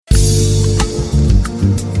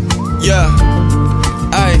Yeah,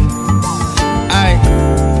 ay,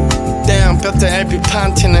 damn 뼈대 LP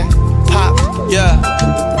판티네 pop, yeah.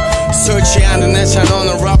 술 취하는 내 차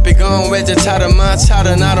오늘 럭비건 외제차를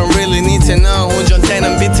마차는 I don't really need to know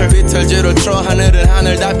운전대는 비틀비틀지를 틀어 하늘은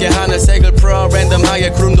하늘답게 하늘색을 풀어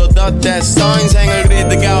랜덤하게 구름도 덧댔어 인생을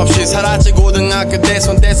그리드가 없이 살았지 고등학교 때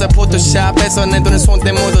손대서 포토샵에서 내 돈을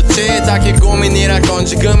손대 묻었지 딱히 고민이랄 건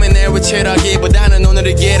지금의 내 위치라기보다는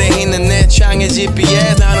오늘을 기대있는 내 창의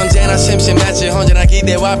GPS 난 언제나 심심했지 언제나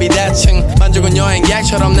기대와 비대칭 만족은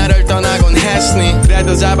여행객처럼 나를 떠나곤 했으니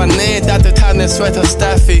그래도 잡았니 따뜻한 내 스웨터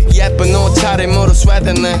스타피 예쁜 옷차림으로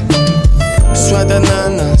스웨드네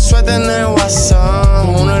스웨드네 왔어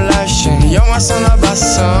오늘 날씨 영화 써나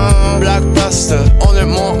봤어 블록버스터 오늘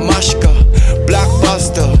뭐 마실까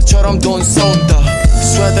블록버스터처럼 돈 쏟아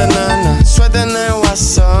스웨드네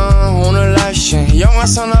왔어 오늘 날씨 영화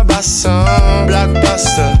써나 봤어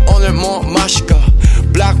블록버스터 오늘 뭐 마실까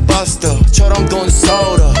블록버스터처럼 돈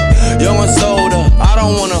쏟아 영원 쏟아 I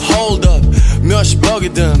don't wanna hold up 몇십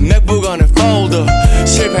억이든 맥북 안에 folder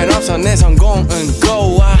실패는 없어 내 성공은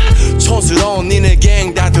goa 촌스러운 니네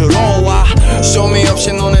갱 다 들어와 쇼미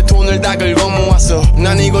없이 너네 돈을 다 긁어 모았어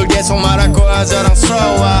난 이걸 계속 말할 거야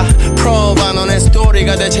자랑스러워 프로봐 너네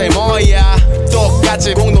스토리가 대체 뭐야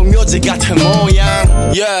똑같이 공동묘지 같은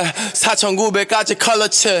모양 yeah 4,900까지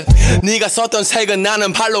컬러칠 네가 썼던 색은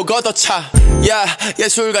나는 발로 걷어차 yeah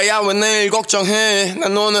예술가 야왜 내일 걱정해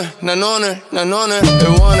난 오늘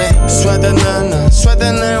원해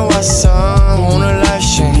스웨드네 왔어 오늘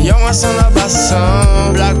날씨 영화 써나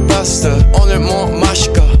봤어 블록버스터 오늘 뭐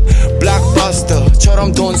마실까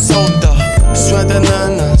블록버스터처럼 돈 쏟아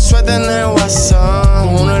스웨드네 왔어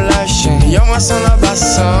오늘 날씨 영화 써나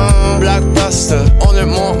봤어 블록버스터 오늘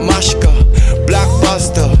뭐 마실까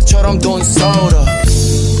블록버스터처럼 돈 쏟아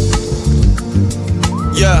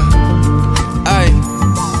yeah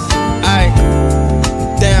ay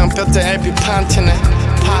damn 뼈대 LP 판티네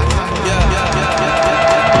pop yeah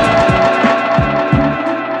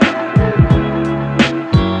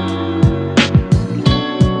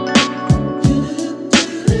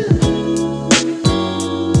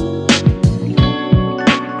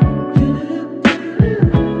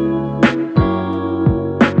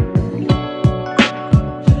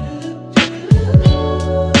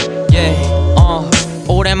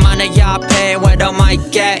오랜만에 옆에 where the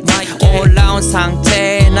mic at 올라온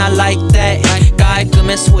상태 and I like that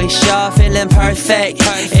깔끔해 switch up feeling perfect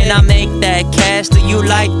and I make that cash do you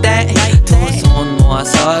like that 두 손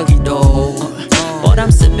모아서 기도 but I'm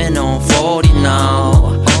sipping on 40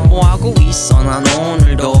 now 뭐하고 있어 난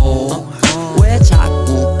오늘도 왜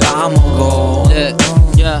자꾸 까먹어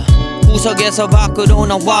yeah. 구석에서 밖으로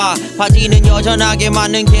나와 바지는 여전하게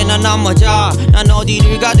맞는 게 난 안 맞아 난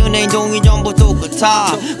어디를 가든 행동이 전부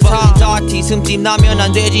똑같아 Fucking Justhis 흠집 나면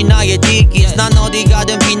안 되지 나의 뒷기스 난 어디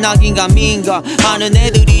가든 빛나긴가 민가 하는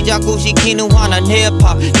애들이 자꾸 시키는 화난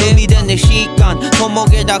힙합 준비된 내 시간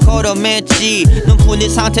손목에다 걸어맸지 눈 풀린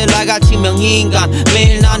상태라 같이 명인간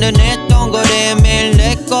매일 나는 했던 거래 매일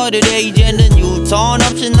내 거를 해 이제는 유턴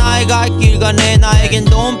없이 나의 갈 길 가네 나에겐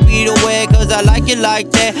돈 필요해 Cause I like it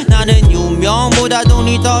like that 나는 유명보다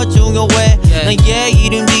돈이 더 중요해 나의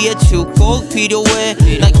이름 뒤에 축복 필요해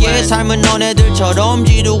나의 삶은 너네들처럼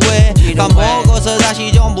지루해 까먹어서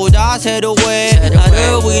다시 전부 다 새로해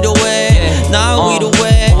나를 위로해 날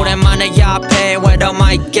위로해 오랜만에 옆에 where the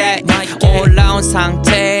mic at 올라온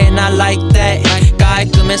상태 and I like that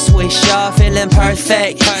깔끔해 switch up feeling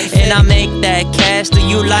perfect and I make that cash do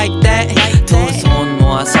you like that 두 손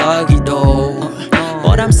모아서 기도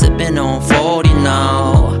but I'm sipping on 40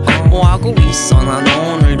 now 뭐하고 있어 난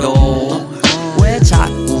오늘도 왜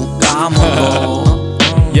자꾸 까먹어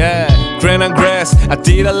Yeah, granite grass I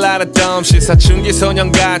did a lot of dumb shit 사춘기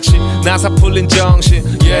소년같이 나사 풀린 정신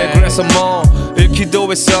Yeah, 그래서 뭐 잃기도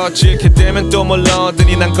했었지 이렇게 되면 또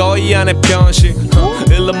몰라더니 난 거의 안에 편식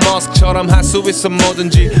일론 머스크처럼 할 수 있어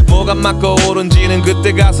뭐든지 뭐가 맞고 옳은지는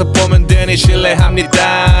그때 가서 보면 되니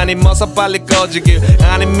신뢰합니다 아니 뭐서 빨리 꺼지길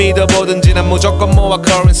아니 믿어보든지 난 무조건 모아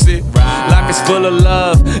currency Life is full of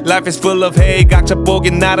love, life is full of hate 각자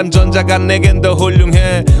보긴 나름 전자가 내겐 더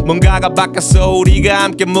훌륭해 뭔가가 바뀌었어 우리가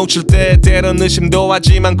함께 뭉칠 때 때론 의심도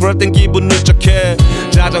하지만 그럴 땐 기분 울적해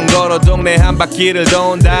자전거로 동네 한 바퀴를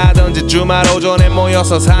돈다든지 주말 오전에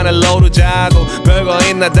모여서 산을 오르자고 별거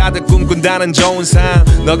있나 다들 꿈꾼다는 좋은 삶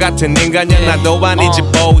너 같은 인간이야 나도 아니지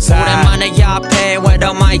보상 오랜만에 옆에 where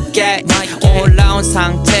the mic at 올라온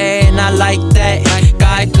상태 and I like that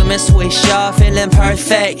깔끔해 switch up feeling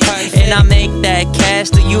perfect and I make that cash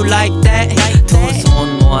do you like that 두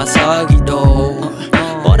손 모아서 기도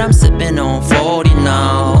but I'm sipping on 40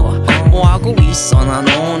 now 뭐하고 있어 난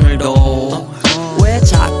오늘도 왜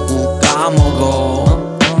자꾸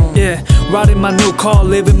까먹어. Yeah, riding my new car,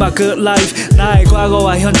 living my good life. 나의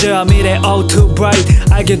과거와 현재와 미래 all too bright.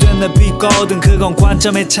 알게 된 내 빛거든 그건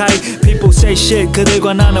관점의 차이. People say shit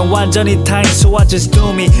그들과 나는 완전히 타임. So I just do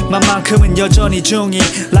me 만만큼은 여전히 중이.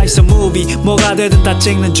 Life's a movie 뭐가 되든 다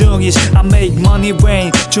찍는 중이지. I make money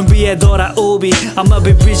rain 준비해둬라 우비. I'ma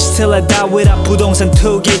be rich till I die without 부동산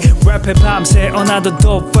투기. 랩해 밤새 어나도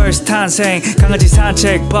dope first 탄생. 강아지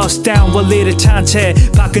산책 bust down 원리를 찬채.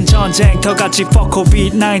 밖은 전쟁 터같이 fuck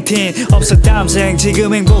COVID-19 없어 담생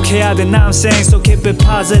지금 행복해야 돼 남생. So keep it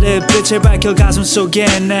positive 빛을 밝혀 가슴 속에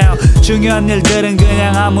now. 중요한 일들은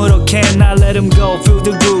그냥 아무렇게나 let them go. Feel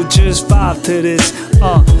the groove just vibe to this.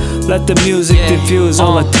 Let the music diffuse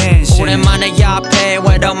all attention. 오랜만에 옆에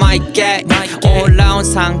where the mic at. 올라온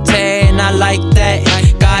상태 and I like that.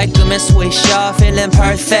 깔끔해 swish up feeling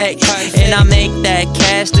perfect. And I make that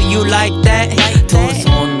cash do you like that? 두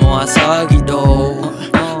손 모아서 기도.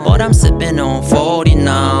 But I'm sipping on 40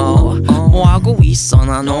 now. 뭐 하고 있어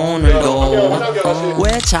난 오늘도.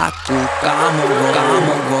 왜 자꾸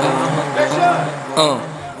까먹어.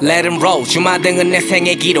 Let him roll 주마등은 내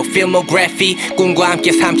생의 기록 Filmography 꿈과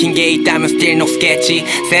함께 삼킨 게 있다면 still no sketchy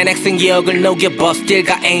새넥슨 기억을 녹여 but still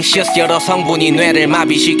got anxious 여러 성분이 뇌를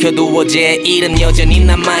마비시켜도 어제의 일은 여전히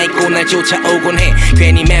남아있고 날 쫓아오곤 해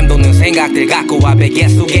괜히 맴도는 생각들 갖고 와 베개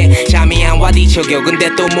속에 잠이 안 와 뒤척여 근데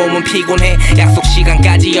또 몸은 피곤해 약속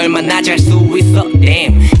시간까지 얼마나 잘 수 있어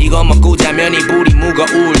Damn 이거 먹고 자면 이불이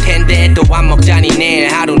무거울 텐데 또 안 먹자니 내일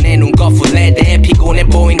하루 내 눈꺼풀에 대 피곤해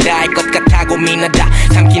보인다 할 것 같아 고민하다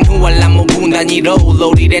삼킨 후 알람 5분 단위로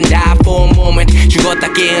load이 된다 for a moment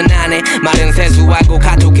죽었다 깨어나네 말은 세수하고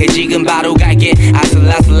카톡해 지금 바로 갈게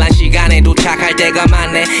아슬아슬한 시간에 도착할 때가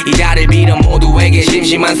많네 이 자리를 빌어 모두에게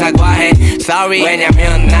심심한 사과해 Sorry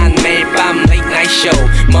왜냐면 난 매일 밤 late night show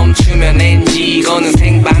멈추면 NG 이거는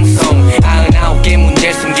생방송 99개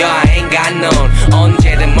문제를 숨겨 I ain't got none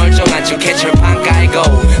언제든 멀쩡한 척 해철판 깔고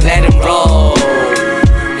Let him roll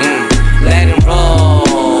Let him roll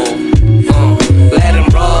Let him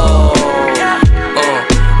roll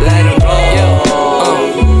Let him roll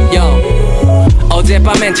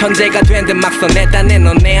어젯밤엔 천재가 된 듯 막 써냈다네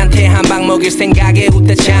넌 내한테 한 방 먹일 생각에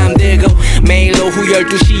웃다 잠들고 매일 오후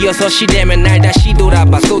 12시 6시 되면 날 다시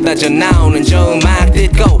돌아봐 쏟아져 나오는 저 음악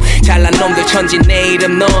듣고 잘난 놈들 천지 내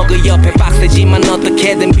이름 넣어 그 옆에 빡세지만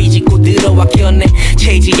어떻게든 비집고 들어와 꼈네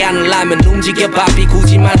채이지 않으려면 움직여 바삐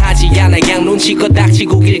굳이 말하지 않아 그냥 눈치껏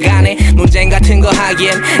닥치고 길 가네 논쟁 같은 거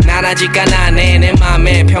하기엔 난 아직 가난해 내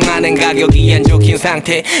맘에 평안한 가격이 안 좋긴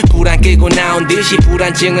상태 불안 끄고 나온 듯이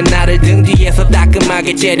불안증은 나를 등 뒤에서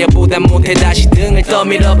따끔하게 째려보다 못해 다시 등을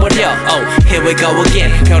떠밀어버려 Oh here we go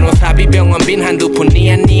again 변호사비 병원빈 한두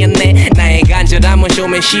푼이 아니었네 나의 간절함은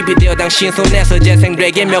쇼맨십이 되어 당신 손에서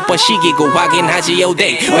재생되게 몇 번 시기고 확인하지 all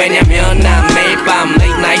day 왜냐면 난 매일 밤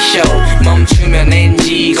late night show 멈추면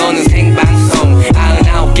NG 이거는 생방송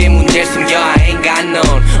 99개 문제를 숨겨 I ain't got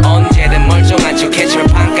none 언제든 멀쩡한 척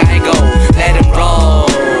해철판 깔고 Let him roll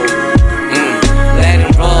Let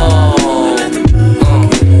him roll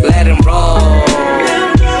Let him roll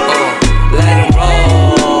Let him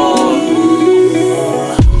roll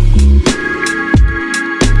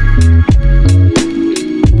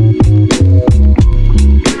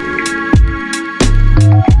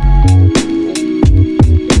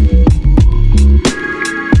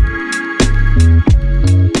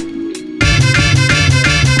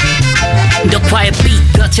The quiet beat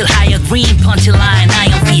거칠 higher green punchline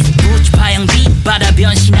iron fist 부츠 파형 beat 바다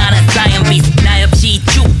변신하는 science beast 나 없이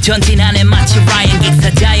쭉 전진하는 마치 라이언 긱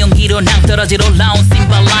사자연기로 낭떠러지로 올라온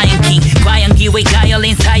심바 라이언 킹 과연 기회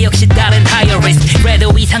가열인사 역시 다른 higher risk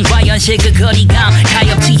그래도 이상과 현실 그 거리감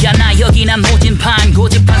가엽지 않아 여기 난 모진판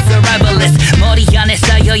고집한 survivalist 머리 안에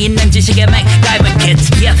쌓여있는 지식의 MacGyver kit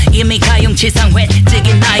yeah, 이미 가용치상회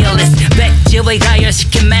찍인 nihilist 백지의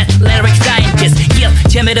가열시킨 mad lyric scientist yeah,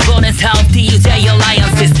 재미를 보는 사업 DJ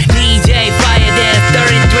alliances DJ fire this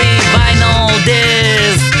 33 vinyl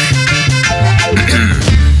disc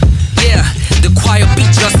Yeah, the choir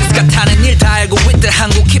beat Justhis 같다는 일 다 알고 있들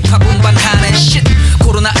한국 힙합 운반하는 shit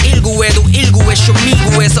코로나19에도 19의 쇼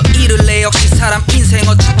미국에서 이를 내 역시 사람 인생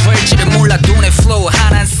어찌 될지를 몰라도 내 flow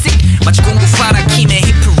하나씩 마치 공부 파나 김의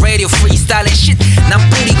힙합 라디오 freestyle and shit 난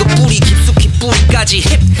뿌리고 뿌리 깊숙이 뿌리까지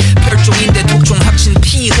힙 혈종인데 독종 합친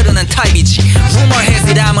피 흐르는 타입이지 Rumor has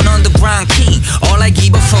it I'm an underground king All I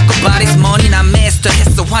give a fuck about is money 난 master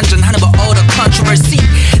했어 완전 하는 법 all the controversy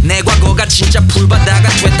내 과거가 진짜 불바다가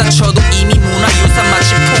됐다 쳐도 이미 문화유산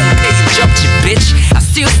마치 폼페이 접지 bitch I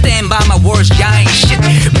still stand by my words I ain't shit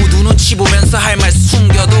모두 눈치 보면서 할 말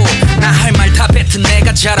숨겨도 나 할 말 다 뱉은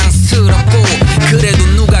내가 자랑스럽고 그래도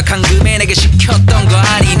누가 감금해 내게 시켰던 거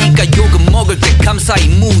아니니까 욕은 먹을 때 감사히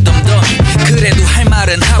무덤 더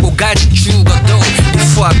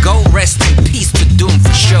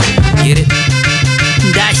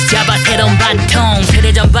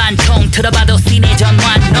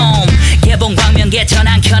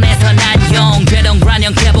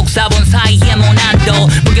복사본 사이에 모난도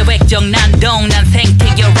무계획적 난동 난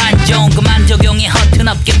생태계 란종 그만 적용이 허튼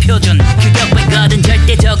업계 표준 규격외거든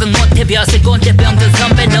절대 적응 못해 벼슬 꼰대 병든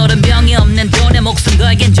선배 너른 병이 없는 돈에 목숨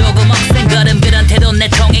걸긴 조금 억센 걸음 그런 태도 내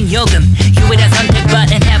통행 요금 유일한 선택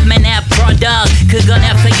button have man have product 그건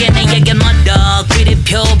F에 내에겐 머덕 귀리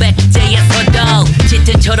표백제의 소독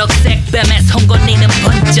짙은 초록색 뱀에 송곳니는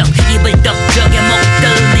번쩍 입을 떡적에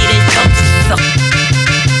목덜 니를 덥석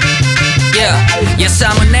Yeah, yes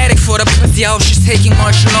I'm an addict for the pussy how she's taking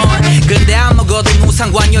martial on 근데 안 먹어도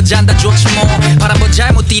노상관 여잔 다 좋지 뭐 바람 뭐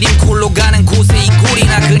잘못 디딘 콜로 가는 곳에 이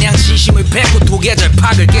꿀이나 그냥 진심을 뱉고 도계절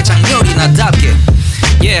박을 깨 장렬이나 답게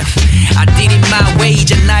Yeah, I did it my way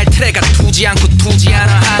이제 날 트레가 두지 않고 두지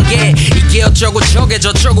않아 한게 이게 어쩌고 저게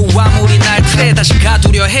저쩌고 아무리 날 트레 다시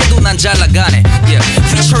가두려 해도 난 잘 나가네 Yeah,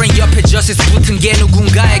 featuring 옆에 Justhis 붙은 게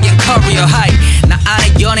누군가에겐 career high 나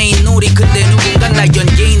안에 연예인 놀이 근데 누군가 날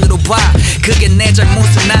연예인으로 봐 그게 내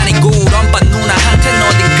잘못은 아니고 럼바 누나한텐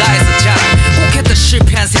어딘가에서 자라 꼭 했던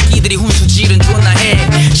실패한 새끼들이 훈수질은 존나 해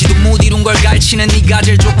지도 못 이룬 걸 갈치는 니가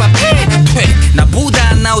제일 족밥해 퇴 나보다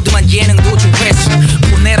안 나오더만 예능도 조회수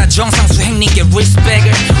보내라 정상수 행님께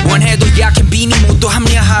리스펙을 원해도 약한 비니 모두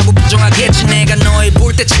합리화하고 부정하겠지 내가 너를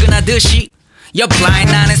볼 때 측은하듯이 You're blind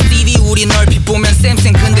나는 Stevie 우리 얼핏 보면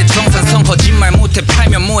쌤쌤 근데 정산성 거짓말 못해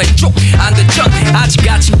팔면 뭐해 쪽 안돼 전 아직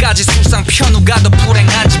아침까지 술상 펴 누가 더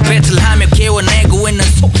불행한지 배틀하며 개워내고 있는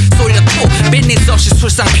속 쏠려 토 비즈니스 없이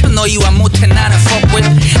술상 펴 너희와 못해 나는 fuck with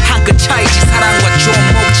한 끗 차이지 사랑과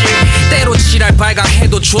좋은 목질 때로 지랄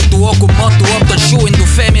발광해도 족도 없고 멋도 없던 쇼인도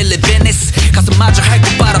패밀리 비즈니스 가서 마저 할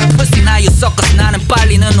거 봐라 pussy 나 you suckers 나는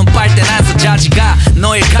빨리는 눈 빨 땐 안 서자지가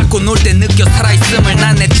너를 갖고 놀 때 느껴 살아있음을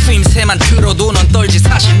난 내 추임새만 들어도 넌 떨지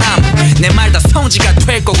사실나무 내 말 다 성지가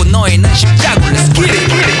될 거고 너희는 십자군 Let's get it,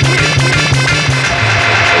 get it, get it.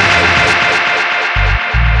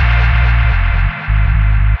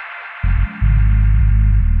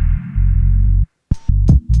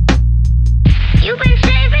 You been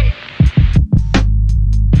shaving?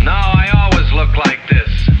 No, I always look like this.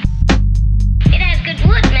 It has good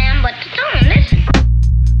wood, man, but don't listen.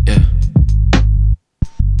 Yeah.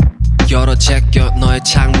 열어 제껴 너의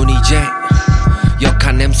창문 이제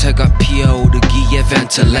역한 냄새가 피어오르기에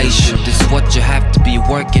ventilation This is what you have to be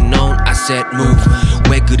working on I said move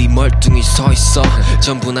왜 그리 멀뚱히 서있어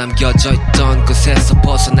전부 남겨져 있던 것에서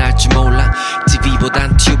벗어날지 몰라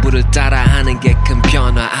TV보단 튜브를 따라하는 게 큰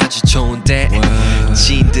변화 아주 좋은데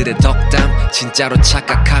지인들의 덕담 진짜로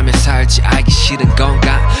착각하며 살지 알기 싫은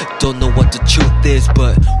건가 Don't know what the truth is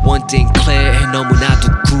but one thing clear 너무나도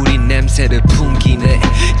구린 냄새를 풍기네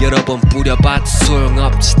여러 번 뿌려봐도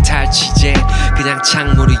소용없지 탈취제 그냥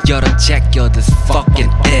창문을 열어 제껴 This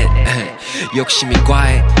fucking it 욕심이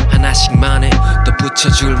과해 하나씩만 해 더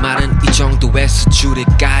붙여줄 말은 이 정도에서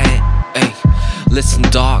줄일까 해 Listen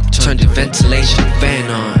dog, turn the ventilation fan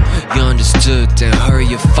on You understood, then hurry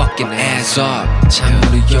your fucking ass up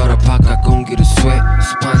창문을 열어 바깥 공기를 쐬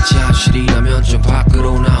습한 지하실이라면 좀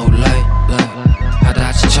밖으로 나올래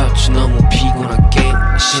하다 지쳤지 너무 피곤한 게임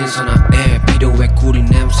신선한 air 필요해 구린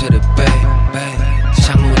냄새를 빼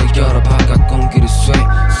창문을 열어 바깥 공기를 쐬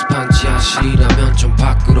습한 지하실이라면 좀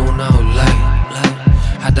밖으로 나올래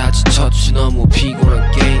하다 지쳤지 너무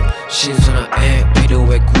피곤한 게임 신선한 air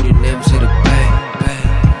필요해 구린 냄새를 빼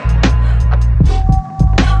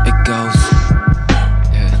It goes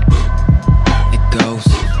yeah. It goes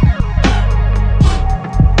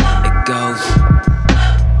It goes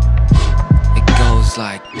It goes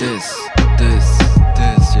like this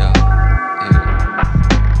yeah.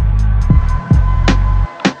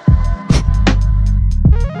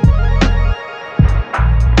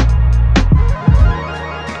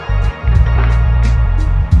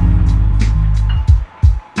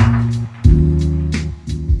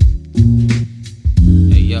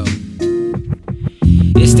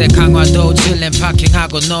 강화도 칠렌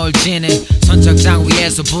파킹하고 놀지네 선착장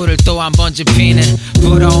위에서 불을 또 한 번 지피네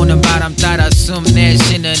불어오는 바람 따라 숨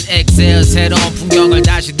내쉬는 엑셀 새로운 풍경을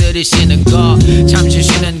다시 들이쉬는 거 잠시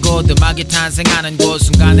쉬는 곳 음악이 탄생하는 곳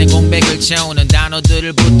순간의 공백을 채우는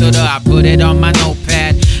단어들을 붙들어 I put it on my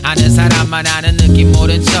notepad 아는 사람만 아는 느낌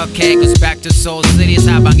모른 척해 Cause back to Soul City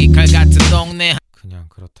사방이 칼 같은 동네 그냥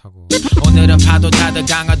그렇다고 오늘은 파도 타듯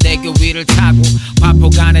강화대교 위를 타고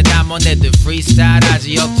화포간에 담아내듯 freestyle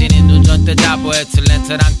하지 역진이 눈전 뜨자 보여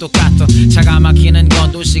탤런트랑 똑같아 차가 막히는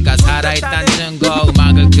건 도시가 살아있단 증거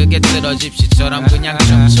음악을 크게 틀어 집시처럼 그냥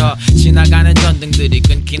춤춰 지나가는 전등들이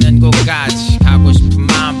끊기는 곳까지 가고 싶은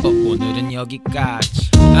마음 but 오늘은 여기까지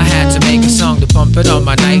I had to make a song to bump it on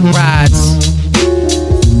my night rides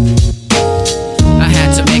I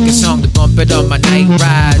had to make a song to bump it on my night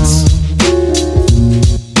rides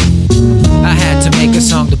I had to make a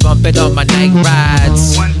song to bump on my night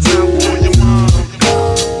rides.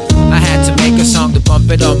 I had to make a song to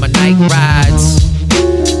bump it on my night rides.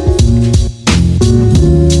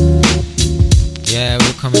 Yeah,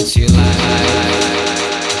 we're coming to you live.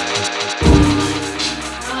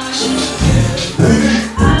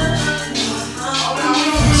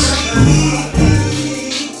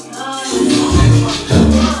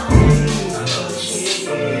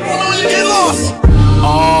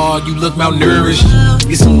 You look malnourished.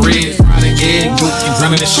 Get some red, fried egg, yolk, you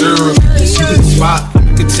running the syrup. See the spot,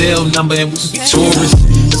 I can tell number and we could be tourists.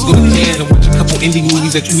 Let's go to Cannes and watch a couple indie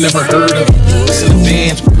movies that you never heard of. Listen to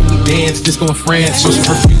bands, we dance, disco in France, show some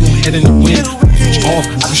perfume, head in the wind. Switch off,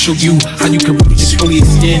 I can show you how you can really exfoliate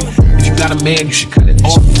skin. If you got a man, you should cut it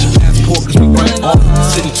off. Get your passport, cause we run it off.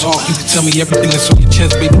 Sit and talk, you can tell me everything that's on your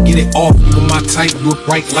chest, baby, get it off. You were my type, you look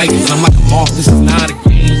bright light, and I'm like a moth, this is not a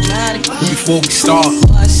game. But before we start,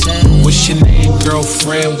 what's your name,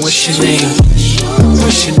 girlfriend? What's your name?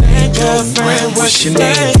 What's your name, girlfriend? What's your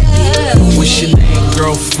name? What's your name,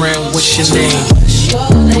 girlfriend? What's your name?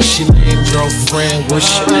 What's your name, girlfriend? What's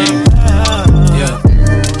your name? Yeah.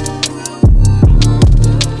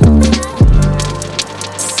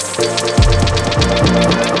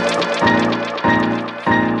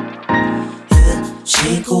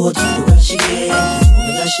 싣고 어디로 가시게?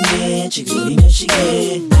 오늘 가시네 지금이 몇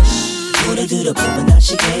시게? 노래 들어보면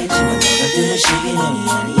아시겠지만 너가 들을 시기는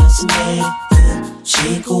아니었음에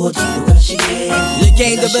싣고 어디로 가시게? The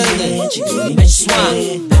game the building and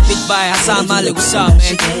Swan Big by Hassan Malik, what's up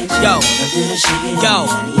man? Yo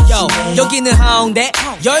여기는 하운데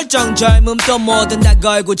열정 젊음 또 뭐든 다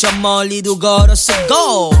걸고 저 멀리도 걸었어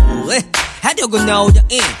go 하려고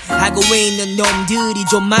노력인 하고 있는 놈들이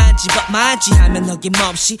좀 많지 하면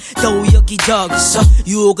어김없이 또 여기저기서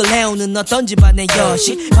유혹을 해오는 어떤 집안의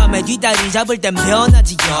여신 밤에 뒷다리 잡을 땐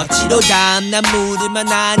변하지 여치로 다음날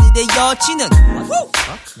물으면 아니래 여치는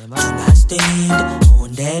Last thing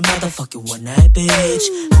on that motherfucking one night bitch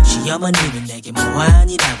혹시 여만이는 내게 뭐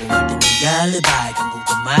아니라고 할 때 네가 LayBack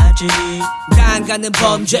한국도 맞지 강가는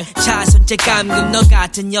범죄 자선제 감금 너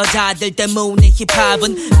같은 여자들 때문에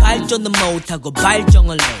힙합은 발전은 못하고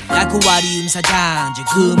발정을 해 야구와리 음사장지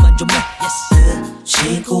그만 좀 해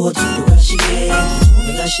싣고 어디로 가시게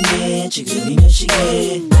오늘 가시네 지금이 몇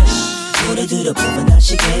시게 노래 들어보면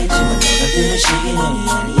아시겠지만 너가 들을 시기는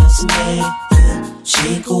아니었음에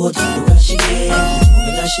싣고 어디로 가시게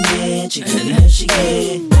오늘 가시네 지금이 몇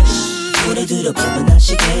시게 노래 들어보면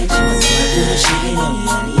아시겠지만 너가 들을 시기는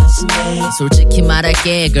아니었음에 솔직히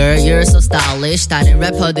말할게 girl you're so stylish 다른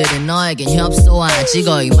래퍼들은 너에겐 협소하지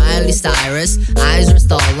거의 Miley Cyrus Eyes are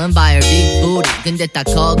stolen by her big booty 근데 딱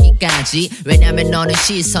거기까지 왜냐면 너는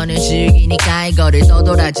시선을 즐기니까 이거를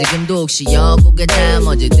떠돌아 지금도 혹시 여고게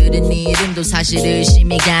나머지 들은 네 이름도 사실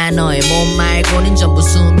의심이 가 너의 몸 말고는 전부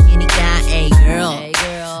숨기니까 Hey girl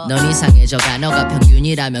넌 이상해져가 너가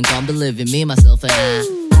평균이라면 Come believe in me myself and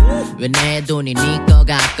I 왜 내 돈이 네 거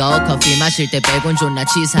같고 커피 마실 때 100원 존나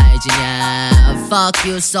치사해지냐 Fuck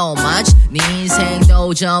you so much 네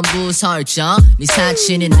인생도 전부 설정 네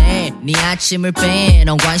사치는 내 네 아침을 빼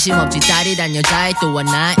넌 관심 없지 딸이란 여자애 또한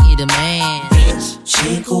나 이름에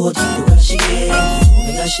싣고 어디로 가시게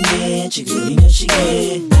오늘 가시네 지금이 몇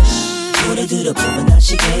시게 노래 들어보면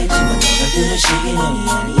아시겠지만 너가 들을 시기는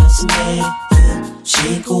아니었음에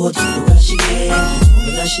싣고 어디로 가시게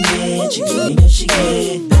오늘 가시네 지금이 몇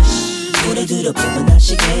시게 노래 들어보면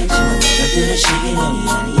아시겠지만 너가 들을 시기는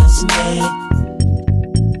아니었음에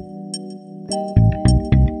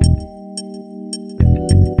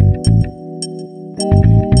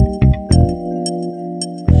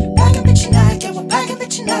빨간 빛이 날 겨워 빨간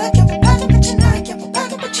빛이 날 겨워 빨간 빛이 날 겨워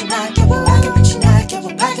빨간 빛이 날 겨워 빨간 빛이 날 겨워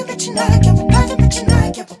빨간 빛이 날 겨워 빨간 빛이 날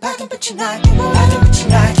겨워 빨간 빛이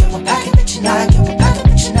날 겨워 빨간 빛이 날 겨워 빨간 빛이 날 겨워 빨간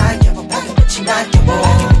빛이 날 겨워 빨간 빛이 날 겨워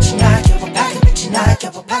빨간 빛이 날 겨워 빨간 빛이 날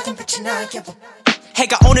겨워 빨간 빛이 날 겨워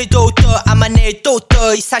해가 오늘도 떠 아마 내일 또 떠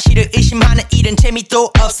이 사실을 의심하는 일은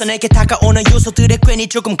재미도 없어 내게 다가오는 요소들에 괜히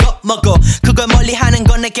조금 겁먹어 그걸 멀리하는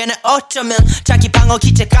건 내게는 어쩌면 자기 방어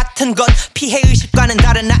기제 같은 것 피해의식과는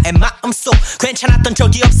다른 나의 마음속 괜찮았던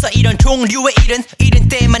적이 없어 이런 종류의 일은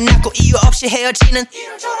때만 났고 이유 없이 헤어지는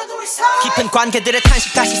깊은 관계들의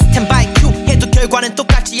탄식 다시 스탠바이 큐 해도 결과는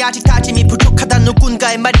똑같이 아직 다짐이 부족하다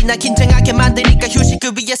누군가의 말이 나 긴장하게 만드니까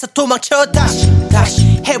휴식을 위해서 도망쳐 다시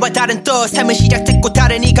해와 다른 또 삶은 시작됐고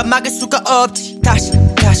다른 이가 막을 수가 없지 다시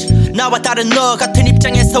나와 다른 너 같은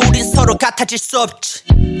입장에서 우린 서로 같아질 수 없지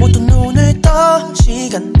모두 눈을 떠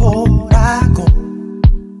시간 보라고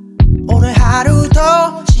오늘 하루도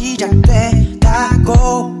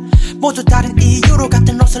시작됐다고 모두 다른 이유로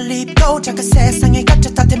같은 옷을 입고 작은 세상에 갇혀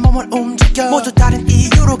다들 몸을 움직여 움직여 모두 다른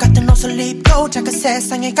이유로 같은 옷을 입고 작은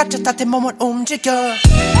세상에 갇혀 따뜻한 몸을 움직여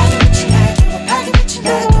밝은 빛이 날 겨워 밝은 빛이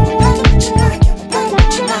날 겨워 밝은 빛이 날 겨워 밝은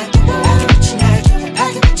빛이 날 겨워 밝은 빛이 날 겨워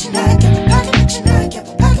밝은 빛이 날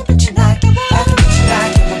겨워 밝은 빛이 날 겨워 밝은 빛이 날 겨워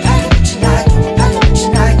밝은 빛이 날 겨워 밝은 빛이 날 겨워 밝은 빛이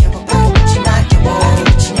날 겨워 밝은 빛이 날 겨워 밝은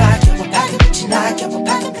빛이 날 겨워 밝은 빛이 날 겨워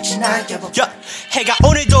밝은 빛이 날 겨워 해가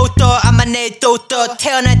오늘도 떠 아마 내일도 떠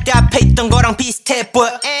태어날 때 앞에 있던 거랑 비슷해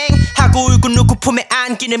보여 하고 울고 누구 품에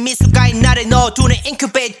안기는 미숙아인 나를 넣어두는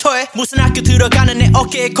인큐베이터에 무슨 학교 들어가는 내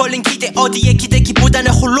어깨에 걸린 기대 어디에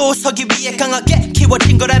기대기보다는 홀로 서기 위해 강하게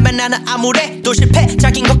키워진 걸 알면 나는 아무래도 실패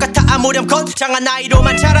작인 것 같아 아무렴 거창한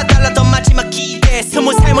나이로만 자라달라던 마지막 기대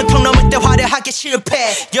 20살 문턱 넘을 때 화려하게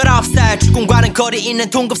실패 19살 죽음과는 거리 있는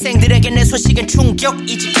동급생들에게 내 소식은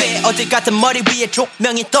충격이지 꽤 어딜 가든 머리 위에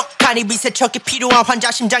조명이 떡하니 위세척이 필요한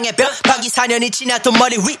환자 심장의 벽박이 4년이 지나도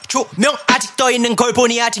머리 위 조명 아직 떠있는 걸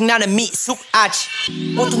보니 아직 나는 미숙하지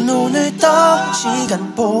모두 눈을 떠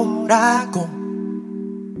시간 보라고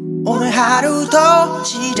오늘 하루도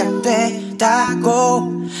시작됐다고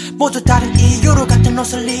모두 다른 이유로 같은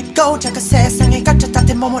옷을 입고 작은 세상에 갇혀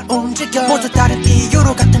따뜻한 몸을 움직여 모두 다른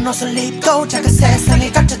이유로 같은 옷을 입고 작은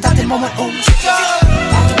세상에 갇혀 따뜻한 몸을 움직여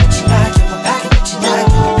밝은 빛이 날 겨워 밝은 빛이 날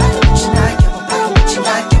겨워 밝은 빛이 날 겨워 밝은 빛이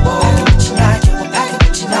날 겨워 밝은 빛이 날 겨워 밝은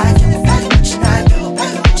빛이 날 겨워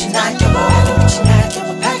밝은 빛이 날 겨워 밝은 빛이 날 겨워 밝은 빛이 날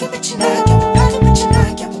겨워 밝은 빛이 날 겨워 밝은 빛이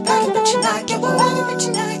날 겨워 밝은 빛이 날 겨워 밝은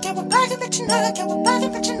빛이 날 겨워 밝은 빛이 날 겨워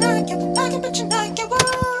밝은 빛이 날 겨워 밝은 빛이 날 겨워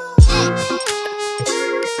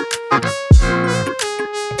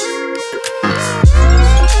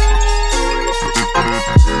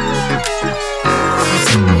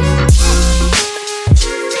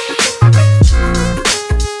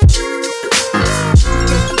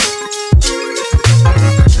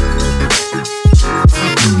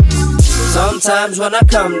Sometimes when I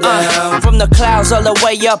come down from the clouds all the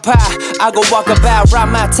way up high, I go walk about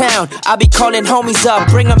round my town. I be calling homies up,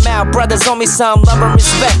 bring them out. Brothers owe me some love and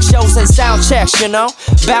respect. Shows and sound checks, you know.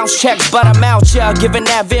 Bounce checks, but I'm out, yeah. Giving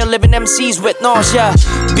that veil, living MCs with nausea.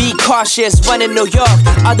 Be cautious when in New York,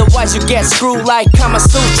 otherwise you get screwed like Kama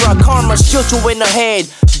Sutra. Karma's shoot you in the head,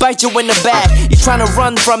 bite you in the back. You tryna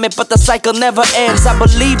run from it, but the cycle never ends. I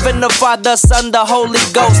believe in the Father, Son, the Holy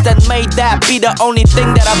Ghost, and made that be the only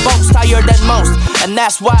thing that I boast higher than most. And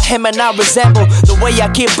that's why him and I resemble the way I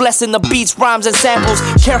keep blessing the beats, rhymes, and samples.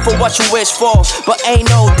 Careful what you wish for, but ain't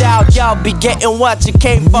no doubt y'all be getting what you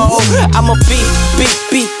came for. I'm a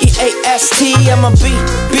B-B-B-E-A-S-T. I'm a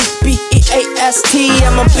B-B-B-E-A-S-T.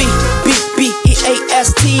 I'm a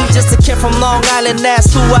B-B-B-E-A-S-T. Just a kid from Long Island,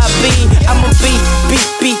 that's who I be. I'm a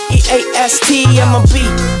B-B-B-E-A-S-T. I'm a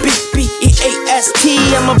B-B-B-E-A-S-T.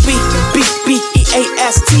 I'm a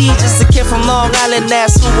B-B-B-E-A-S-T. Just a kid from Long Island,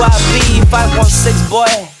 that's who I be. 516 boy.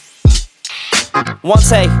 One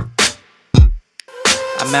take.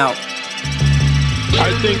 I'm out.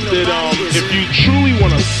 I think that if you truly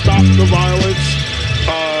want to stop the violence,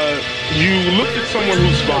 you look at someone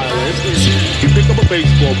who's violent, you pick up a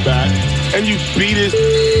baseball bat, and you beat his.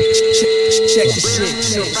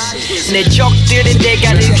 내 적들은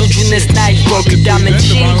내가 읽어주는 스나이퍼 그 다음에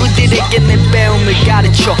친구들에게 내 배움을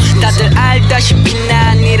가르쳐 다들 알다시피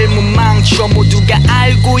난 이를 못 망쳐 모두가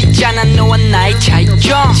알고 있잖아 너와 나의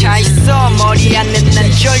차이점 차있어 머리 안에 난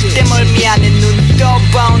절대 멀미 안에 눈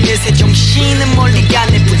떠봐 어느새 정신은 멀리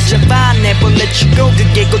가네 붙잡아 내보내주고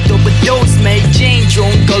그게 곧 overdose Mary Jane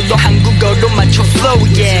좋은 걸로 한국어로 맞춰 flow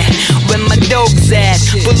yeah Where my dogs at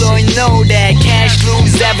But I know that cash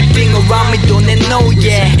lose everything around me don't they know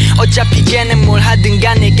yeah 어차피 쟤는 뭘 하든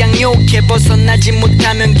간에 그냥 욕해 벗어나지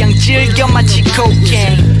못하면 그냥 즐겨 마치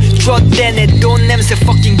cocaine 줬대 내 돈 냄새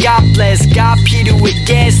fucking God bless God 필요해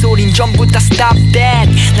개소린 전부 다 stop that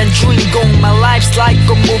난 주인공 my life's like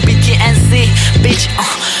a movie TNC bitch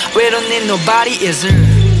we don't need nobody isn't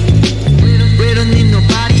we don't need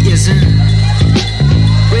nobody isn't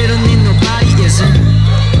we don't need nobody isn't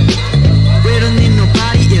we don't need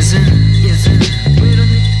nobody isn't we don't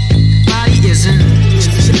need nobody isn't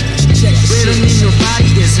we don't need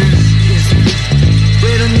nobody isn't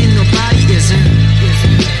we don't need nobody isn't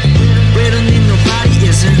we don't need nobody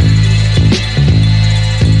isn't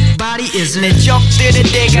내 적들의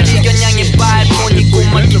대가리 겨냥해 발포니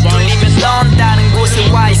구멍이 뚫리면 넌 다른 곳에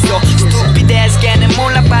와있어 Stupid ass 걔는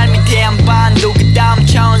몰라 발밑에 한 반도 그 다음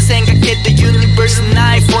차원 생각해도 universe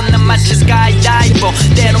knife 난 마치 skydiver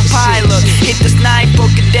때론 pilot hit the sniper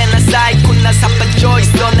그때 난 psycho 나 사빠져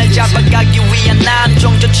있어 날 잡아가기 위한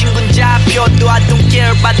남정 저 친구는 잡혀도 I don't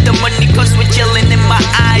care about the money cause we're chilling in my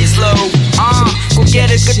eyes low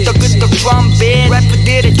고개를 끄덕끄덕 drum beat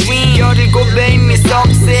래퍼들의 dream 17배 이미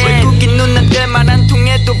success 외국인 누나들만 안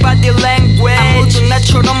통해도 body language 아무도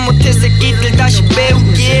나처럼 못해 새끼들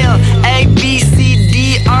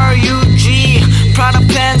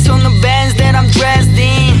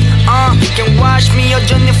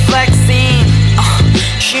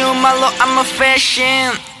a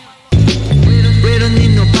fashion. We don't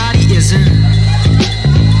need nobody, isn't.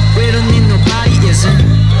 We don't need nobody, isn't.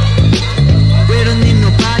 We don't need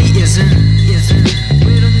nobody, isn't.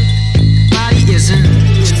 We don't need nobody, isn't.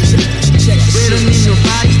 We don't need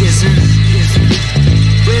nobody, isn't.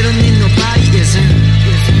 We don't need nobody, isn't.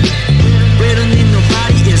 We don't need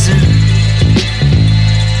nobody, isn't.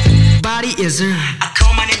 Body isn't. I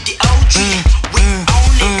come on in the OG, we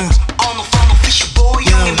own it. On the phone, official boy,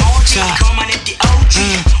 young emoji. Come on in the OG,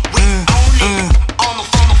 we own it. On the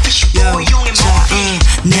phone, official boy, young emoji.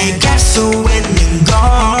 내가 할 수 있는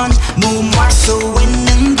건 무모할 수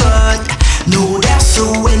있는 것, 노래할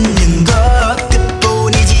수 있는 것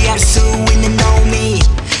그뿐이지. 할 수 있는 놈이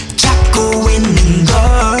찾고 있는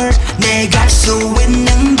걸, 내가 할 수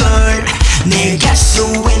있는 걸, 내가 할 수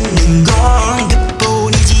있는 건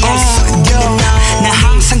그뿐이지. 할 수 있는 놈. 나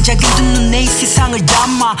항상 작은 두 눈에 이 세상을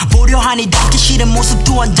담아 보려 하니 담기 싫은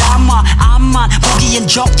모습도 안 담아. 암만 보기엔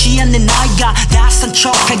적지 않는 나이가 낯선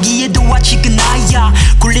척하기에도 아직은 나야.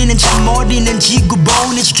 굴리는 잔머리는 지구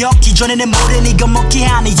보니지. 겪기 전에는 모르는 이거 먹게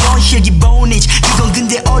하는 현실 기본이지. 그건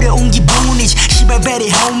근데 어려운 기분이지. 시발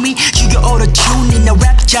베리 homie 죽여 어려튜니. 나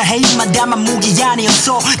랩 잘해 입만 담아 무기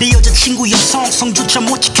아니었어. 내 여자친구 여성성조차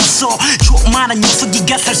못 지켰어. 조그만한 녀석이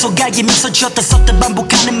가사를 쏘갈기면서 쥐었다 썼다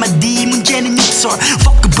반복하는 말이 문제는 욕설.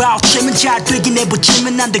 Fuck about 치면 잘 되긴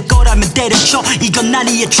해보지만 안 될 거라면 때려쳐. 이건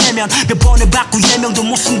아니의 최면. 몇 번을 받고 예명도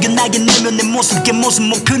못 숨겨 나게 내면 내 모습 게 모습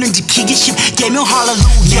목표는 지키기 쉽게면 할렐루야.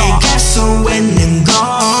 내가 할 수 있는 건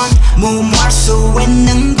무모할 수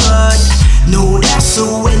있는 것, 노래할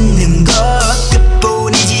수 있는 것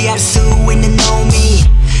그뿐이지. 할 수 있는 놈이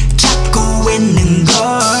찾고 있는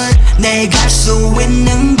걸, 내가 할 수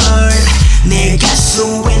있는 걸, 내가 할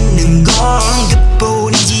수 있는 건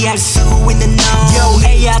그뿐이지. 할 수 있는 놈. Yo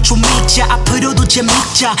애야 좀 믿자. 앞으로도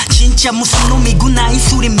재밌자. 진짜 무슨 놈이구나 이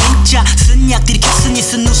소리 믿자. 쓴 약들이 켰으니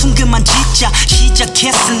쓴 웃음 그만 짓자.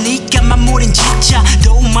 시작했으니까 마무리는 짓자.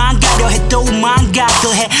 도망가려 해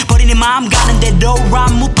도망가려 해 버리는 마음 가는 대로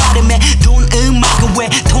람 못 발음해. 돈 음악을 왜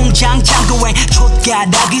통장 잠궈해.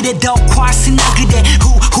 촌가다 그래 더 콸스나 그래.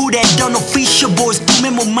 Who that Unofficialboyy 꿈에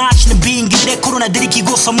못 맞추는 빈 그래. 코로나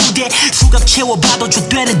들이키고서 무대 수갑 채워봐도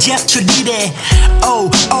족되는 제스처리래. Oh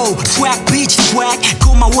oh swag bitch swag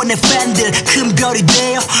고마워 내 팬들 큰 별이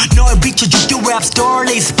되어 널 비춰줄게. Rapstar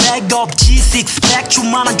lace back up G6 pack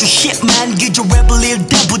조만한 주 shit man. 그저 랩을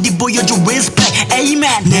읽다 부디 보여줘 respect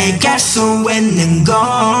amen. 내가 할 수 있는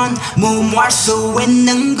건 무모할 수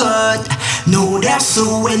있는 것, 노래할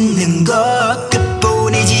수 있는 것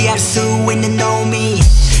그뿐이지. 할 수 있는 놈이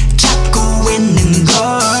찾고 있는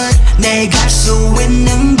걸, 내가 할 수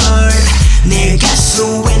있는 걸, 내가 할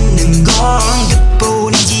수 있는 건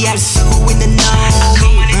그뿐이지. 할 수 있는 놈이.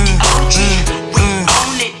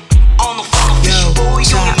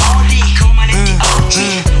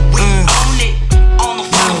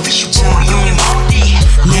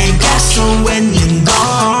 내가 할 수 있는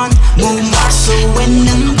건 무모할 수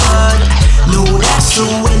있는 것, 노래할 수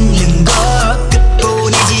있는 것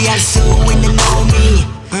그뿐이지. 할 수 있는 놈이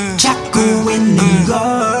찾고 있는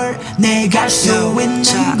걸, 내가 할 수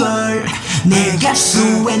있는 걸, 내가 할 수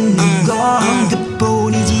있는 건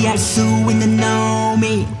그뿐이지. 할 수 있는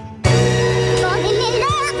놈이.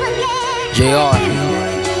 JR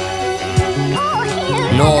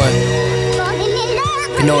Lord,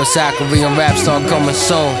 you know it's Zachary and Rapstar coming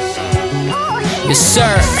soon. Yes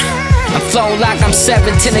sir. I'm flowing like I'm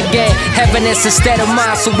 17 again. Heaven is instead of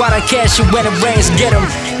mine, so I don't catch you when it rains. Get 'em.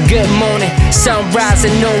 Good morning, sunrise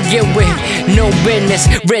and noon, get with no business.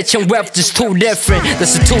 Rich and wealth just too different.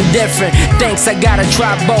 This is too different. Thanks, I gotta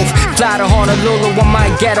try both. Fly to Honolulu, I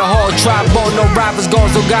might get a whole tribe. No rivals,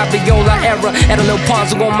 goals, no Gabiola era. At a little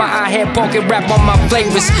Ponzo on my eye, head pocket rap on my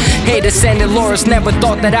flavors. Haters and the Lawrence never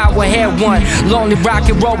thought that I would have one. Lonely rock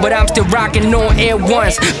and roll, but I'm still rocking on air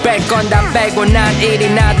ones. Back on that bag on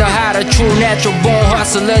 989, the hotter. True natural born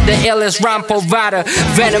hustler, the illest rhyme provider.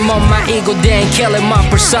 Venom on my ego, then killing my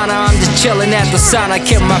persona. I'm just chilling at the sign. I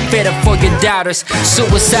kept my fitter for your doubters.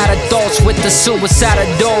 Suicidal thoughts with the suicidal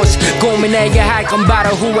doors. Going at your hike, I'm about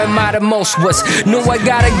who am I the most was. Knew I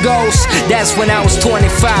got a ghost. That's when I was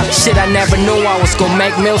 25. Shit, I never knew I was gonna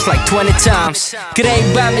make meals like 20 times. 그래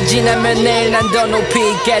밤에 지나면 내일 난 더 높이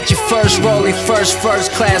get your first rolling first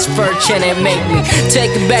class first and it make me take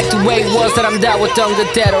it back to where it was that I'm down with on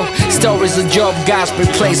그대로. Stories of job, gospel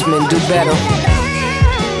placement, do better.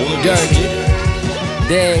 Dirty.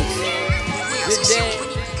 Dig.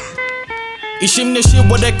 20년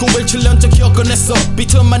 10월에 917년적 겪어냈어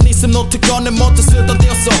비트만 있음 노트 꺼내 모두 쓰던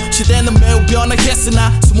때였어 시대는 매우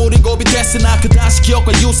변화했으나 27이 됐으나 그다시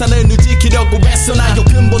기억과 유산을 늘 지키려고 했어 나 요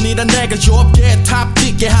근본이란 내가 요 업계에 탑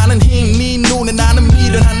찍게 하는 힘 네 눈에 나는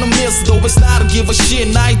미련한 놈이었어도 왜 I don't give a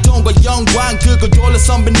shit 나의 돈과 영광 그걸 돌려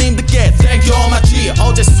선배님들께 Thank you all my G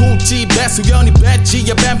어제 술집에 수연이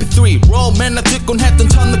배지에 MP3 롤 맨날 듣곤 했던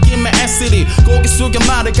첫 느낌의 SCD 고개 숙여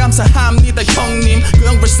말해 감사합니다 형님 그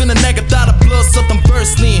verse는 내가 따라 불렀었던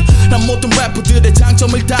verse니 난 모든 래퍼들의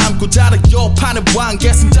장점을 담고 자라요 판의 왕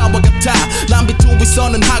계승자와 같아 난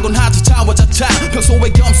비투비서는 하곤 하지 자화자차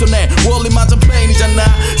평소에 겸손해 원리마저 플레인이잖아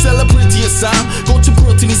셀러브리티의 삶 고추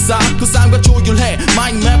프로틴의 삶 그 삶과 조율해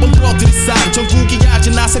마인드 맵은 프로틴의 삶 전국이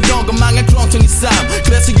알지 나사건 망한 그렁텅이 삶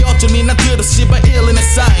그래서 여전히 난 들어 씨발 1인의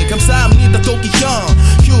사인 감사합니다 도끼 형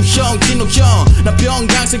휴형 진호 형난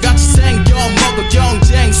병강세같이 생겨 먹어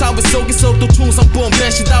경쟁 사회 속에서도 충성뿐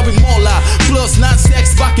배신 따위 몰라 플러스 난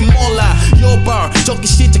섹스밖에 몰라 요벌 적기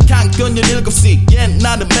시작한 건 17시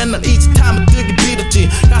옛날에 맨날 이짓하면 뜨기 빌었지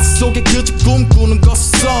가슴 속에 그저 꿈꾸는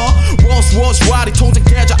것었어 롤스로이스 와리 통장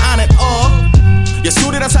계좌 안에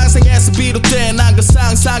예술이란 상상에서 비롯된 난 그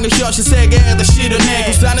상상을 현실 세계에다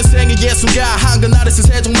실현해 구사는 생의 예술가 한글 아래서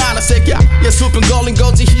세종 만화 새끼야 예술병 걸린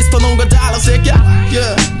거지 히스터 농가 달러 새끼야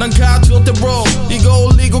난 가져대로 이거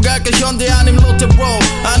올리고 갈까 현대 아님 롯데로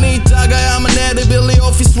아니 이따가야만 애들 빌리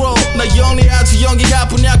오피스 롤나 영리하지 연기가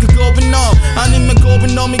분야 그 고빈놈 아니면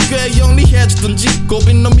고빈놈이 꽤 영리해주든지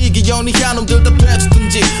고빈놈이기 영리한 놈들 다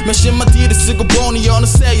돼주든지 몇십만 뒤를 쓰고 보니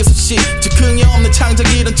어느새 6시 즉흥이 없는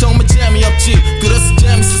창작일은 정말 재미없지 그래서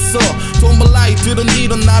재밌었어 돈 벌라이 들은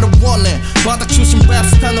이런 나를 원해 바닥 출신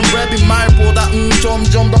랩스타는 랩이 말보다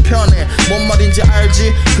점점 더 편해 뭔 말인지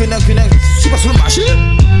알지 그냥 씨발 술 마시?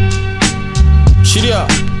 시리야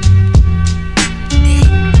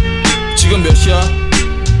지금 몇 시야? 오후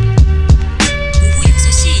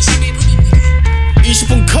 6시 21분입니다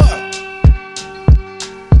 20분 컷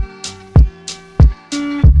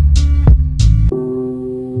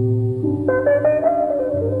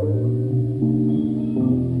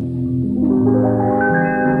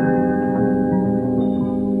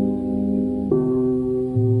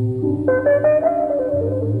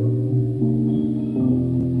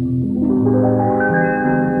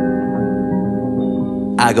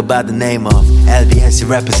I go by the name of LBNC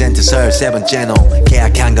represent 서울 세 번째 놈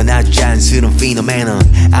계약한 건 아주 자연스러운 피노메논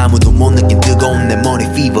아무도 못 느낀 뜨거운 내 머니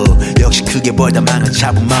fever 역시 크게 벌다 망한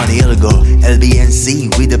차분만의 일고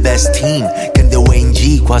LBNC we the best team 근데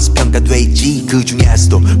왠지 과소평가돼 있지 그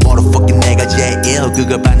중에서도 motherfucking 내가 제일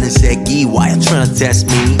그걸 받는 새끼 Why you tryna test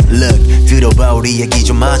me Look 들어봐 우리 얘기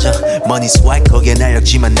좀 하자 Money swag 거기에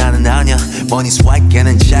날렸지만 나는 아냐 Money swag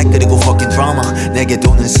걔는 check 그리고 fucking drama 내게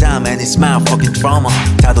도는 삶 and it's my fucking trauma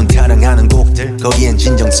다돈 타령하는 곡들 거기엔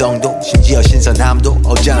진정성도 심지어 신선함도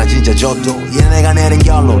없잖아 진짜 저도 얘네가 내린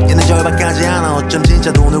결론 얘는 절반까지 하나 어쩜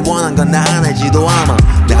진짜 돈을 원한 건 나 하나지도 아마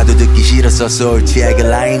나도 듣기 싫었어 소울 티에그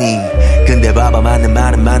라인이 근데 봐봐 맞는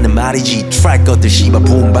말은 맞는 말이지 트랙 것들 씨발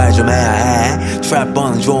분발 좀 해야 해 트랩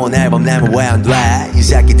버는 좋은 앨범 내면 왜 안 돼 이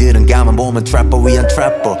새끼들은 가만 보면 트래퍼 위한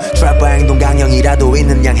트래퍼 트래퍼 행동 강령이라도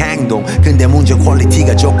있는 양 행동 근데 문제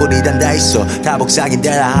퀄리티가 조건이 단다 있어 다 복사긴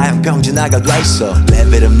데라 하얀 평준화가 돼 있어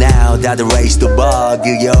Live it up now 다들 raise the bar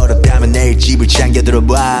그게 어렵다면 내일 집을 챙겨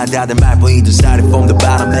들어봐 다들 말보이던 살이 from the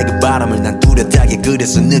bottom make a bottom을 난 뚜렷하게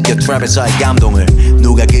그래서 느껴 트랩에서의 감동을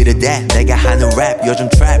누가 그러대 내가 하는 랩 요즘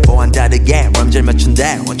트랩 보안 다르게 럼질 맞춘대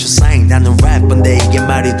What you saying 나는 랩인데 이게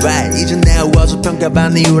말이 돼 이제 내어와서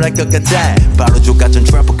평가받는 이유랄 것 같아 바로 족같은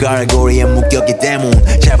트래퍼 카테고리에 묶였기 때문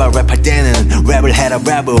제발 랩할 때는 랩을 해라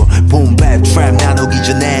랩을 붐백 트랩 나누기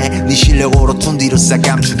전에 네 실력으로 툰 뒤로 싹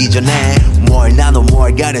감추기 전에 뭘 나눠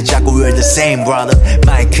뭘 가려 자꾸 we're the same brother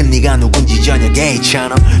마이크 네가 누군지 전혀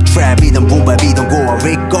개의처럼 트랩이든 붐밥이든 고어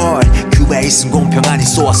record 큐베이스는 공평하니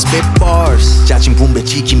쏘아 spit bars 자칭 분배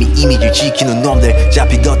지킴이 이미지를 지키는 놈들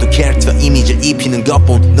잡히것도 캐릭터 이미지를 입히는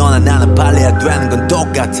것뿐 너나 나는 발레야 되는 건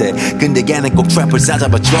똑같아 근데 걔는 꼭 트랩을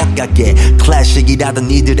싸잡아 족같게 클래식이라던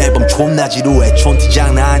니들 앨범 존나 지루해 촌티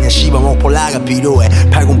장난 아니야 씨발 목폴라가 필요해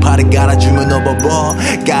 808에 깔아주면 너버버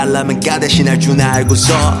깔라면 까대신할 줄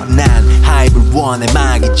알고서 난 하이브를 원해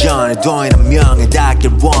마기 전에 돈이란 명예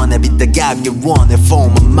닿길 원해 빗다갑길 원해 For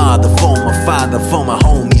my mother, for my father, for my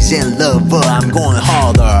homies in love I'm going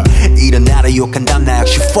harder 이런 나라 욕한담 나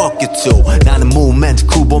역시 fuck you too 나는 무브멘트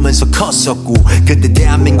쿨 보면서 컸었고 그때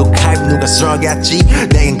대한민국 하이브 누가 썰갔지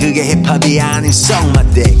내겐 그게 힙합이 아닌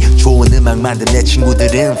성마대 좋은 음악 만든 내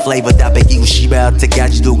친구들은 플레이버 다 뺏기고 씨발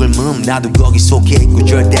여태까지도 굶음 나도 거기 속해 있고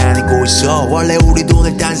절대 안 잊고 있어 원래 우리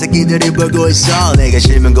돈을 딴 새끼들이 벌고 있어 내가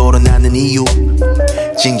실명 거론하는 이유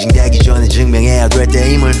징징대기 전에 증명해야 될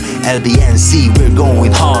때임을 LBNC we're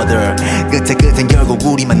going harder 끝엔 결국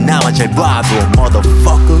우리만 남아 잘 봐도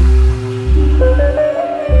motherfucker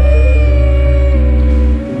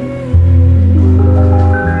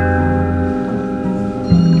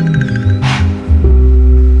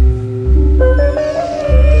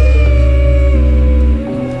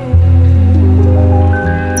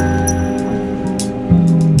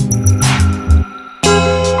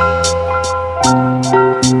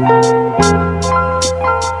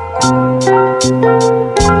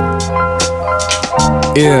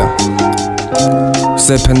Yeah,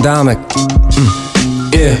 say pandemic.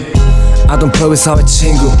 Yeah, I don't play with 사회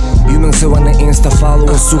친구. 유명세와 내 인스타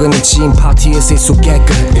팔로워 수가 내 지인 파티에서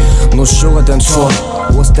있었겠고 No 쇼가 된 투어.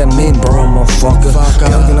 What's that mean, bro, motherfucker?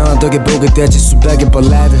 벽은 어떻게 보게 되지 수백의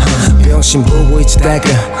벌레들 병신 보고 있지 대가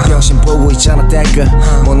병신 보고 있잖아 대가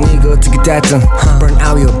뭐 니가 어떻게 됐든 Burn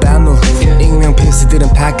out your bad move 익명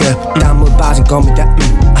필수들은 pack up 땀물 빠진 겁니다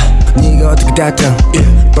니가 어떻게 됐든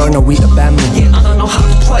Burn out we a bad move Yeah, I don't know how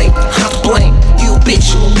to play, how to blame You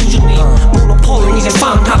bitch, you 우주니 모노폴은 이제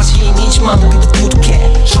fan 다 지인이지만 우리도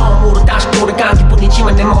부족해 처음으로 다시 돌아간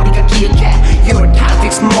기분이지만 내 머리가 기억해 Your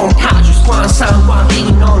tactics, montage, Swan, 상황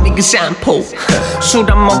이건 네가 sample 술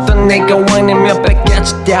안 먹던 내가 와인에 몇백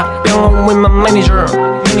개치 대학병원 with my manager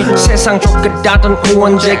세상 쫓겨다던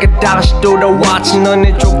우원재가 다시 돌아왔지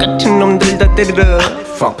너네 족같은 놈들 다 때리러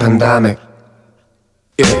Fuck pandemic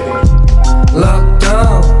Yeah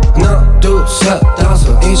Lockdown 하나 둘셋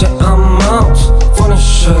다섯 이제 I'm out Funny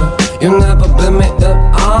shit You never been me if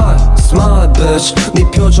I smile bitch 네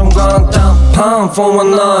표정과는 딴판 for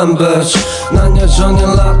one line bitch 난 여전히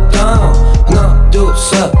lockdown 하나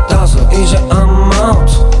둘셋 다섯 이제 I'm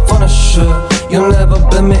out Funny shit You never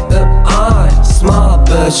been me if I smile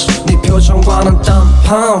bitch 네 표정과는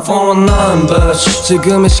딴판 for one line bitch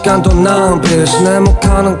지금 이 시간도 낭비지 내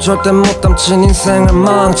목하는 절대 못 담친 인생을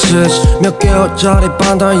망치지 몇 개월짜리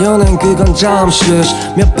반달 연애는 그건 잠시지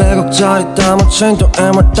몇 백억짜리 담아친 또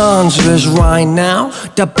M을 던지지 Right now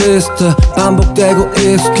다 비슷해 반복되고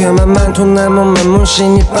익숙해만 멘토 내 몸에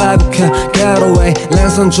문신이 빨갛게 Get away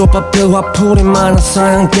랜선 족밥들 화풀이 많아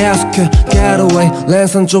사양 계속해 Get away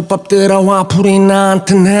랜선 족밥들 화풀이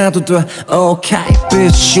나한텐 해도 돼 Okay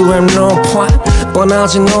bitch you have no point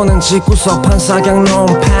뻔하지 너는 집구석 판사경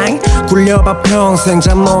논팽 굴려봐 평생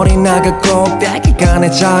잔머리 나가 꼭대기가 내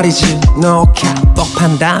자리지 No cap fuck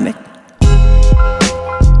pandemic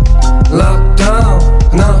Lockdown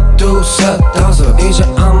하나 둘셋 다섯 이제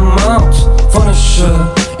I'm out Funny shit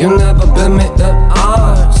You never been me if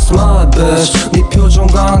I smile bitch 네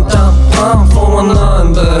표정과는 딴판 for one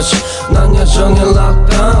line bitch 난 여전히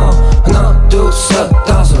lockdown 하나 둘셋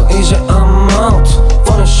다섯 이제 I'm out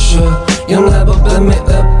Funny shit You never been me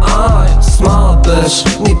if I smile bitch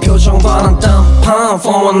네 표정과는 딴판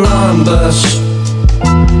for one line bitch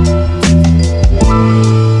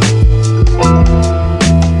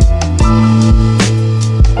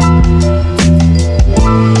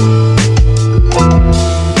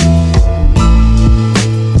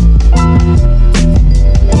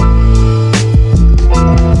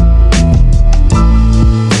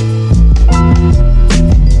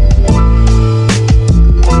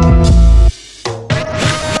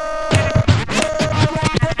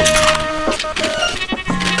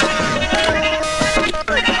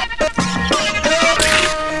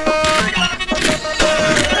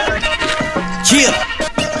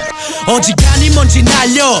어지간히 먼지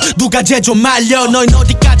날려 누가 쟤 좀 말려 너흰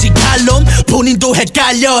어디까지 갈놈 본인도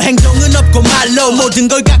헷갈려 행동은 없고 말로 모든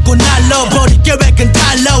걸 갖고 날러 버릴 계획은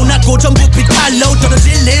달러 나 고정부피 달러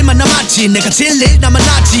떨어질 일만 남았지 내가 질릴 나만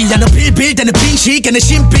낫지 야너 빌빌대는 빙시 걔는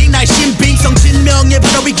신빙 나의 신빙성 진명에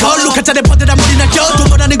바로 이걸로 가짜를 퍼대라 물이 날겨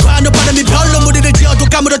도모라는 관우 바람이 별로 무리를 지어도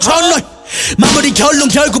까무러쳐 너 마무리 결론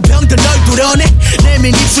결국 병들 널 두려내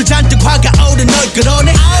내민 입술 잔뜩 화가 오른 널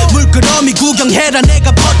끌어내 물끄러미 구경해라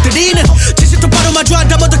내가 퍼뜨리는 지식 똑바로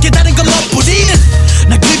마주한다면 어떻게 다른 건 멋부리는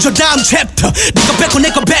나 그저 다음 챕터 네가 뺏고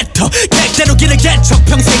내거 뱉어 객대로 길을 개척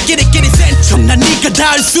평생 끼리끼리 센척 난 네가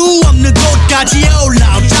닿을 수 없는 곳까지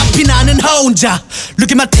올라 어차피 나는 혼자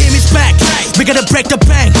Look at my team is back We gotta break the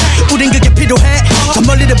bank 우린 그게 필요해 더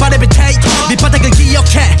멀리를 바라볼 테이 밑바닥을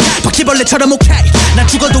기억해 바퀴벌레처럼 오케이 난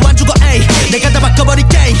죽어도 안 죽어 에이 내가 다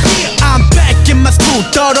바꿔버릴게 I'm back in my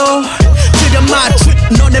scooter로 들여 my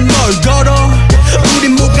trip 너네 뭘 걸어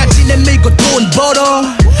우린 뭐가지 내밀고 돈 벌어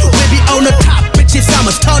We be on the top bitches I'm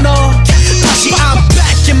a stunner 다시 I'm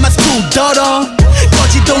back in my scooter로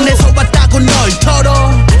거지 동네에서 왔다고 널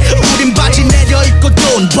털어 우린 바지 내려입고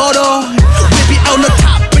돈 벌어 We be on the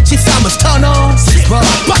top bitches I'm a stunner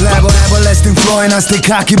Clever everlasting flow 너의 난 스틱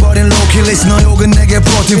카키 버린 로킬리스 너 욕은 내게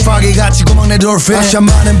프로틴 파기 같이 고막 내 돌핀 아샤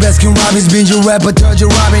많은 베스킨 라빈스 빈주 래퍼 터지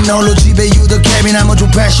라빈 홀로 집에 유도 케빈 I'm 좀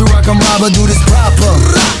패션 rock I'm rubber do this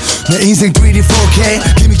proper 내 인생 3D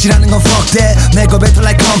 4K 기믹질하는 건 fuck that 내거 better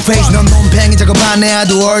like confface 넌 논팽이 작업하네 I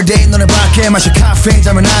do all day 너네 밖에 마셔 카페인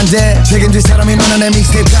자면 안돼 책임질 사람이 많아 내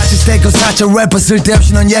믹스테이프 같이 스테이커 사쳐 래퍼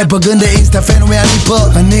쓸데없이 넌 예뻐 근데 인스타 팬은 왜 안 이뻐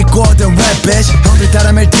난 니꺼 어떤 랩 bitch 형들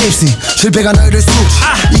따라 매일 tipsy 실패가 너희를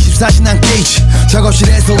숙지 24시 난 게이지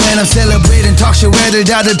작업실에서 when I'm celebrating talkshow 애들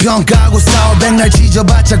다들 평가하고 싸워 백날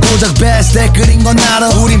찢어봤자 고작 best 댓글인 건 알아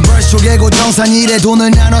우린 벌써 고정산 일에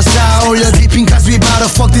돈을 나눠 쌓아 올려 디핑 cause we bout to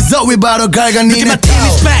fuck this up we bout to 갈가니네 Look at my team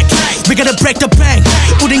is back We gotta break the bank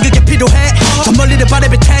우린 그게 필요해 더 멀리를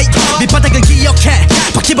바라볼 take 밑바닥을 기억해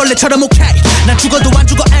바퀴벌레처럼 okay 난 죽어도 안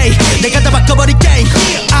죽어 ay 내가 다 바꿔버린 게임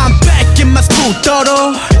I'm back in my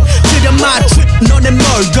scooter로 들여 my trip 너네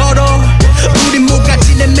뭘 걸어 우린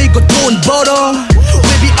뭐가지 내밀고 돈 벌어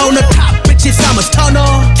We be on the top bitches I'm a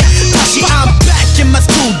stunner 다시 I'm back in my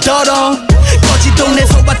scooter로 거지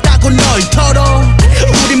동네에서 왔다고 널 털어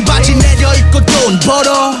우린 바지 내려 입고 돈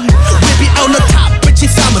벌어 We be on the top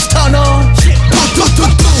bitches I'm a stunner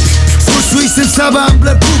쏠 수 있음 사방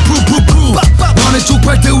블랙 푸푸푸푸 너네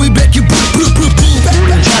쪽팔 때 we back you 푸푸푸푸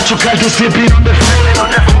우린 자축할 때 sipping on the feeling on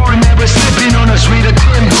that pouring never slipping on us we the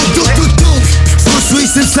team 쏠 수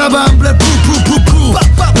있음 사방 블랙 푸푸푸푸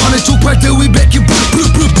너네 쪽팔 때 we back you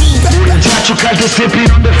푸푸푸푸 우린 자축할 때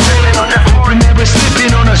sipping on the feeling on that pouring never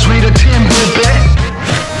slipping on us we the team baby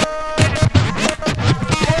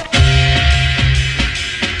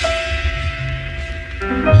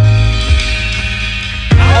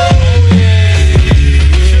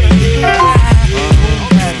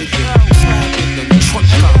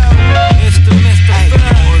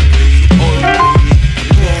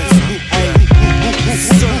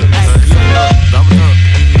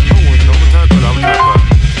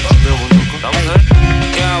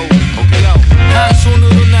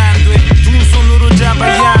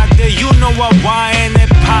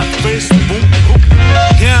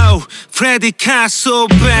프레디 카소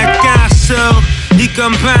백가소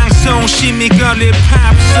이건 방송 심이 걸릴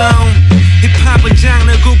팝송 힙합은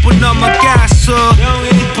장르 구분 넘어갔어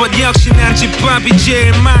힙합 역시 난 집밥이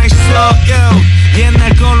제일 맛있어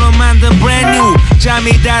옛날 걸로 만든 brand new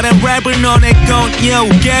잠이 다른 랩을 너네 건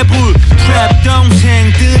개불 트랩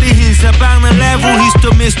동생들이 흰사방는 레벨 He's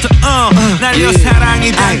the Mr. 날려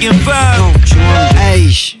사랑이 담긴 flow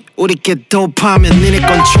에이씨 우리께 도파면 니네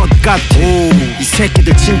건 족같아 이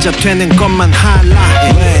새끼들 진짜 되는 것만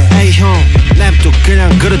할라해 에이 형 랩도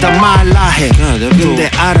그냥 그러다 말라해 근데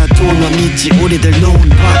알아도 넌 있지 우리들 눈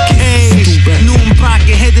밖에 눈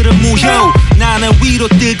밖에 해들은 무효 나는 위로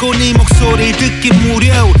뜨고 네 목소리 듣기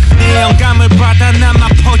무료 내 영감을 받아 남아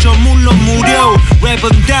퍼져 물론 무료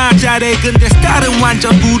랩은 다 잘해 근데 스타일은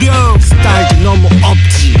완전 무료 스타일도 너무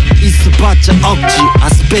없지 있어봤자 없지 I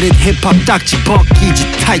spit it 힙합 딱지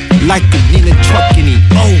벗기지 tight like 니네 촉기니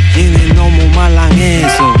얘네 너무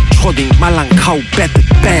말랑해서 초딩 말랑카우 better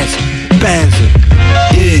best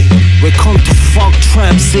yeah welcome to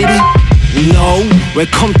FUCKTRAP city no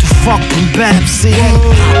welcome to fuck from bad city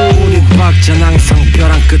우리 박자는 항상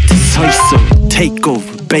벼랑 끝에 서있어 take over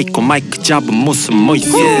베이고 마이크 잡은 모습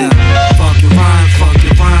멋있어 yeah fuck your rhyme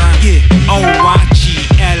yeah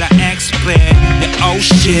O-Y-G-L-I-X-P oh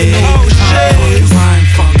shit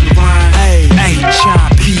fuck your rhyme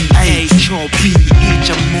H-I-P-H-O-P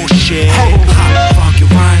 1.5shit fuck your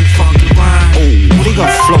rhyme 우리가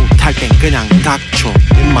flow 탈 땐 그냥 닥쳐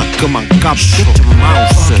입만 그만 깝쳐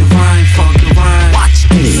마우스 fuck your rhyme watch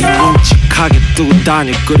this 눈치하게 뜨고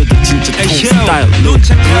다닐 그래도 진짜 통 스타일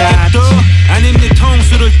눈치하게 떠 아님 네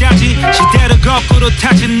통수를 따지 시대를 거꾸로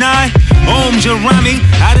타지 날 om저 rhyming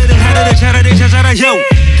하르르 차라리 찾아라 yo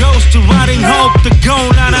ghost riding hope the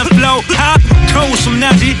goal line and flow hop 코웃음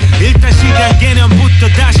나지 일단 시간 개념부터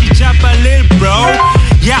다시 잡아릴 bro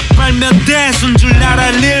약 빨면 돼 순 줄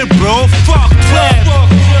알아 릴 bro fuck trap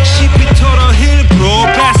시비 털어 힐 bro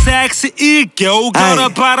베스 X 일교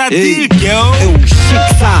걸어봐라 딜교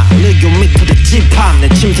식사 느교 밑으로 집합 내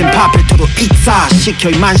침샘 파펠토로 익사 시켜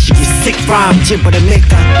이 만식이 sick rhyme 집어내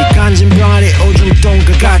밀까 이 간진 병아리 오줌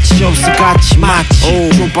똥과 같이 없어 같이 마치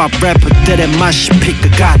족밥 래퍼들의 맛이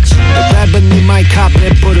피크같이 랩은 니 마이크 앞에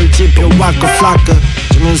불을 지펴왔고 플락커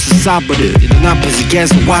주면서 싸버려 이 눈앞에서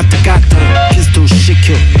계속 왔다 갔다 피스톨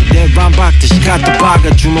시켜 내 람 박듯이 갖다 박아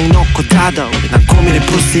주먹 놓고 닫아 우리 난 고민해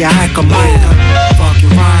부스야 할 것 말이다 fuck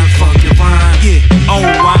your rhyme yeah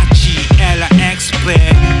O-Y-G-L-I-X-P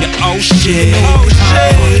yeah oh shit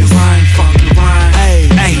fuck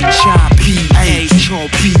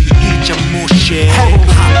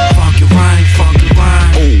your rhyme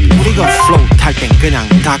땐 그냥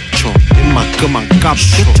닥쳐 입맛 그만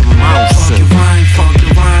깝쳐 마우스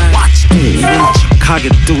Watch this 묵직하게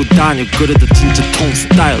두고 다녀 그래도 진짜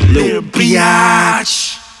통스타일 Lil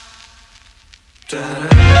Biatch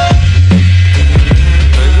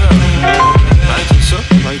라이터 있어?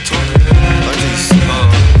 라이터 있어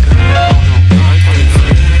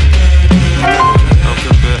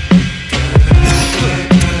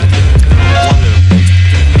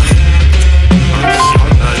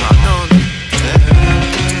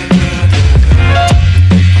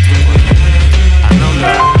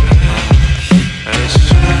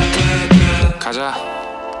가자.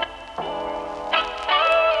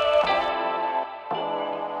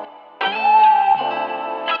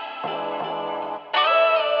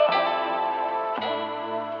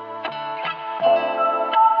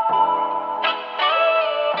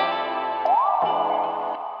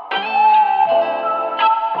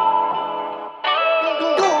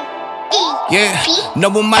 Yeah,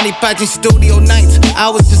 너무 많이 빠진 studio nights I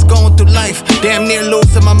was just going through life Damn near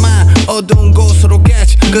losing my mind 어두운 곳으로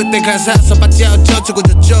catch 그때 가사 써봤자 어쩌고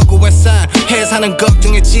저쩌고 westside 회사는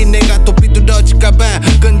걱정했지 내가 또 삐뚤어질까봐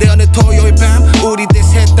근데 어느 토요일 밤 우리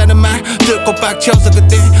대세했다는 말 듣고 빡쳐서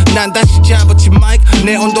그때 난 다시 잡았지 마이크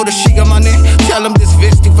내 온도를 시감하네 Tell them this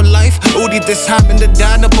vesty for life 우리 대사하면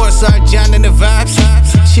다 너 벌써 알지 않는 내 vibes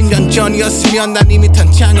 10년 전이었으면 난 이미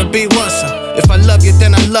탄창을 비웠어 If I love you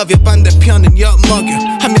then I love you 반대편은 엿먹여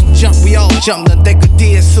한 명 jump we all jump 난 내 그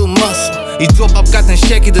뒤에 숨었어 이 조밥 같은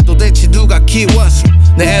새끼들 도대체 누가 키웠어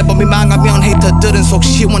내 앨범이 망하면 헤이터들은 속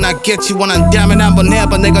시원하겠지 원한다면 한번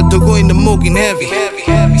해봐 내가 들고 있는 무기는 heavy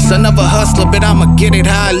Son of a hustler but I'ma get it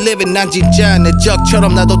how I live it 난 진짜 내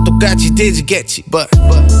적처럼 나도 똑같이 뒤지겠지 But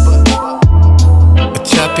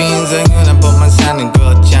어차피 인생은 한 번만 사는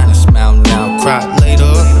거잖아 Smile now cry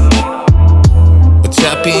later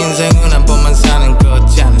어차피 인생은 한 번만 사는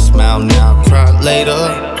거잖아 Smile now, cry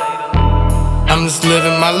later I'm just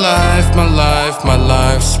living my life, my life, my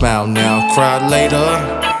life Smile now, cry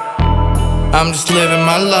later I'm just living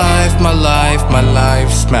my life, my life, my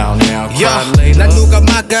life Smile now, cry later 난 누가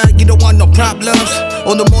막아, you don't want no problems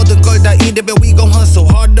오늘 모든 걸 다 이래봬 we gon' hustle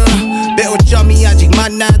harder 배울 점이 아직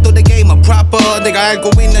많아 또 내 게임은 proper 내가 알고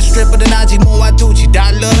있는 stripper는 아직 모아두지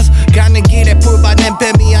dollars 가는 길에 풀밭낸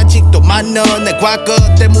뱀이 아직도 많아 내 과거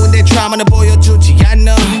때문에 드라마는 보여주지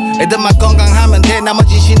않아 애들만 건강하면 돼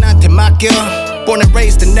나머지 신한테 맡겨 Born and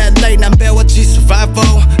raised in LA 난 배웠지 survival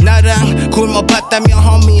나랑 굶어봤다며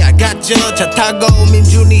homie I got you 차 타고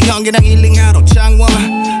민준이 형이랑 힐링하러 창원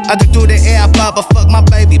아들 둘의 애 아빠 but fuck my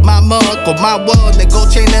baby mama 고마워 내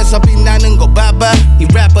고체인에서 빛나는 거 봐봐 이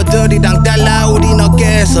래퍼들이랑 달라 우린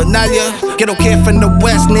어깨에서 날려 Get a kid from the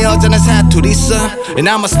west 내 여자는 사투리 있어 And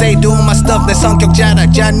I'ma stay doing my stuff 내 성격 잘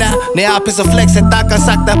알잖아 내 앞에서 flex했다가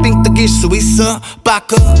싹 다 빙 뜨길 수 있어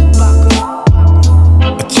Back up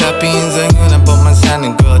어차피 인생은 한 번만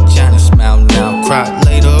사는 거잖아 Smile now, cry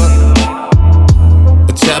later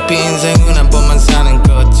어차피 인생은 한 번만 사는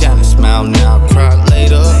거잖아 Smile now, cry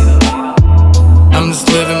later I'm just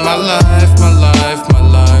living my life, my life, my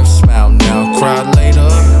life Smile now, cry later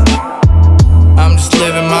I'm just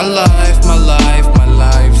living my life, my life, my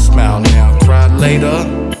life Smile now, cry later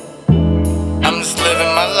I'm just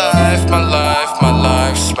living my life, my life, my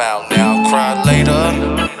life Smile now, cry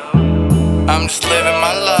later I'm just living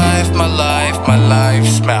my life, my life, my life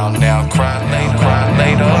Smile now, cry later, cry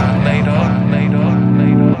later, later, later,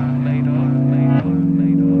 later,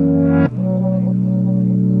 later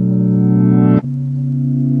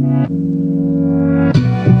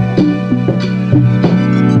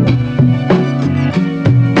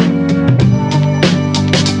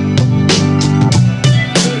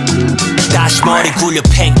다시 머리 굴려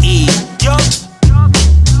팽이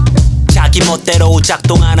자기 멋대로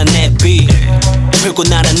작동하는 내비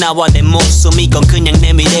출근하는 나와 내 목숨 이건 그냥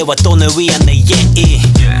내 미래와 돈을 위한 내 예의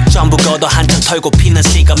전부 걷어 한참 털고 피는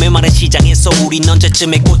시간 메마른 시장에서 우린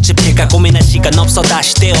언제쯤에 꽃이 필까 고민할 시간 없어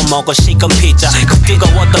다시 떼어 먹어 식은 피자 그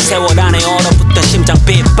뜨거웠던 세월 안에 얼어붙은 심장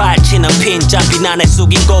빗발치는 핀잔 비난에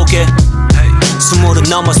숙인 고개 스물은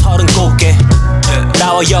넘어 서른 고개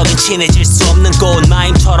나와 여긴 친해질 수 없는 곳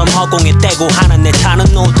마임처럼 허공에 떼고 하는 내 타는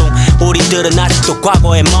노동 우리들은 아직도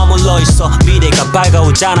과거에 머물러 있어 미래가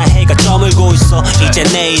밝아오잖아 해가 저물고 있어 이제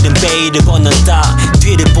내일은 베일을 벗는다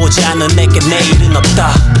뒤를 보지 않는 내게 내일은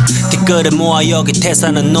없다 뒤끝을 모아 여기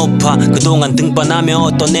태산은 높아 그동안 등반하며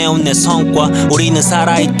얻어내온 내 성과 우리는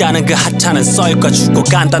살아있다는 그 하찮은 썰과 죽고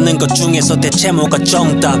간다는 것 중에서 대체 뭐가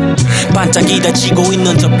정답 반짝이다 지고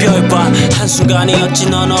있는 저 별봐 한순간이었지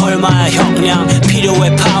넌 얼마야 형량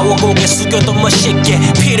필요해 파워 고개 숙여도 멋있게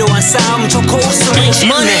필요한 싸움 좋고 웃음을 짓네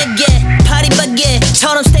머리에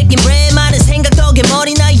파리바게처럼 스테이킹 브레 많은 생각 덕에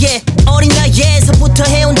어린 나이에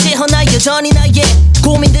여전히 나의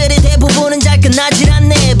고민들의 대부분은 잘 끝나질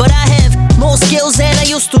않네. But I have more skills than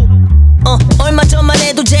I used to. 얼마 전만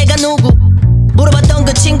해도 제가 누구 물어봤던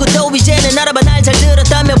그 친구도 이제는 알아봐. 날 잘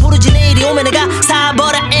들었다며 부르지. 내일이 오면 내가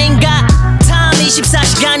사버라 ain't got time.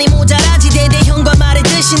 24시간이 모자라지. 대대형과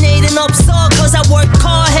말했듯이 내일은 없어. Cause I work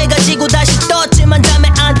hard 해가지고 다시 떴지만 잠에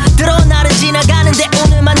안 들어. 날은 지나가는데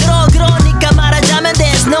오늘만 들어. 그러니까 말하자면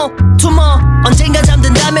there's no tomorrow. 언젠가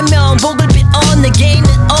잠든다면 명복을 빌어. 내게 있는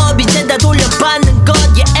업 이제 다 돌려받는 것.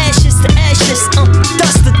 Yeah, ashes to ashes,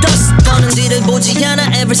 dust to dust. 더는 뒤를 보지 않아.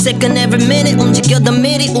 Every second, every minute 움직여던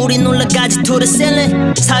미리 우린 올라가지 to the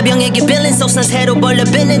ceiling. 사병에게 빌린 속선 새로 벌려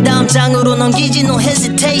빌린 다음 장으로 넘기지. No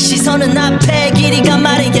hesitate. 시선은 앞에 길이가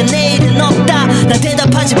말해야 내일은 없다. 난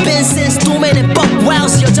대답하지 been since too many fuck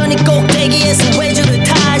wows. 여전히 꼭대기에서 외주를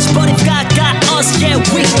타지. But if God got us, yeah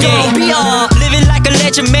we go. We are living like a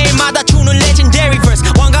legend. 매일마다 주는 legendary verse.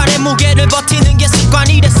 왕관의 무게를 버티는 게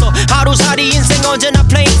습관이 됐어. 하루살이 인생 언제나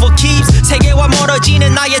playing for keeps. 세계와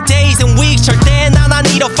멀어지는 나의 days and weeks. 절대 난 I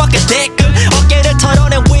need a fucking 댓글. 어깨를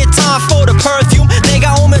털어낸 with time for the perfume.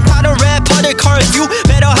 내가 오면 다른 래퍼들 curfew.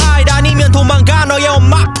 Better hide 아니면 도망가 너의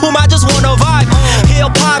엄마 품. I just wanna vibe.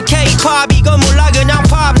 힙합 K-pop 이건 몰라 그냥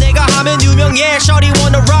pop. 내가 하면 유명해 shorty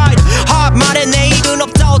wanna ride. hop 말해 내일은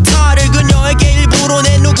없다 오타를 그녀에게 일부러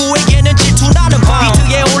내 누구에게는 질투나는 밤.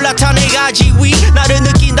 비트에 올라타 내가 지위. 나를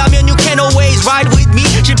느낀다면 you can always ride with me.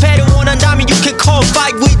 실패를 원한다면 you can come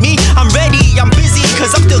fight with me. I'm ready, I'm busy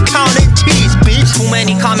cause I'm still counting cheese, bitch. Too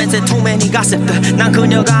many comments and too many gossip들. 난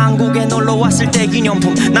그녀가 한국에 놀러 왔을 때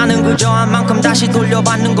기념품. 나는 그저 한 만큼 다시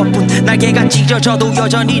돌려받는 것뿐. 날개가 찢어져도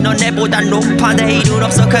여전히 넌 내보다 높아. 내일은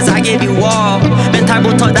없어 cause I give you all.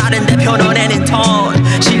 멘탈부터 다른데 편안해는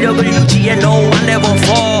톤. 실력을 유지해 no one never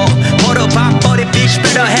fall. What about body bitch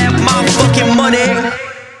better have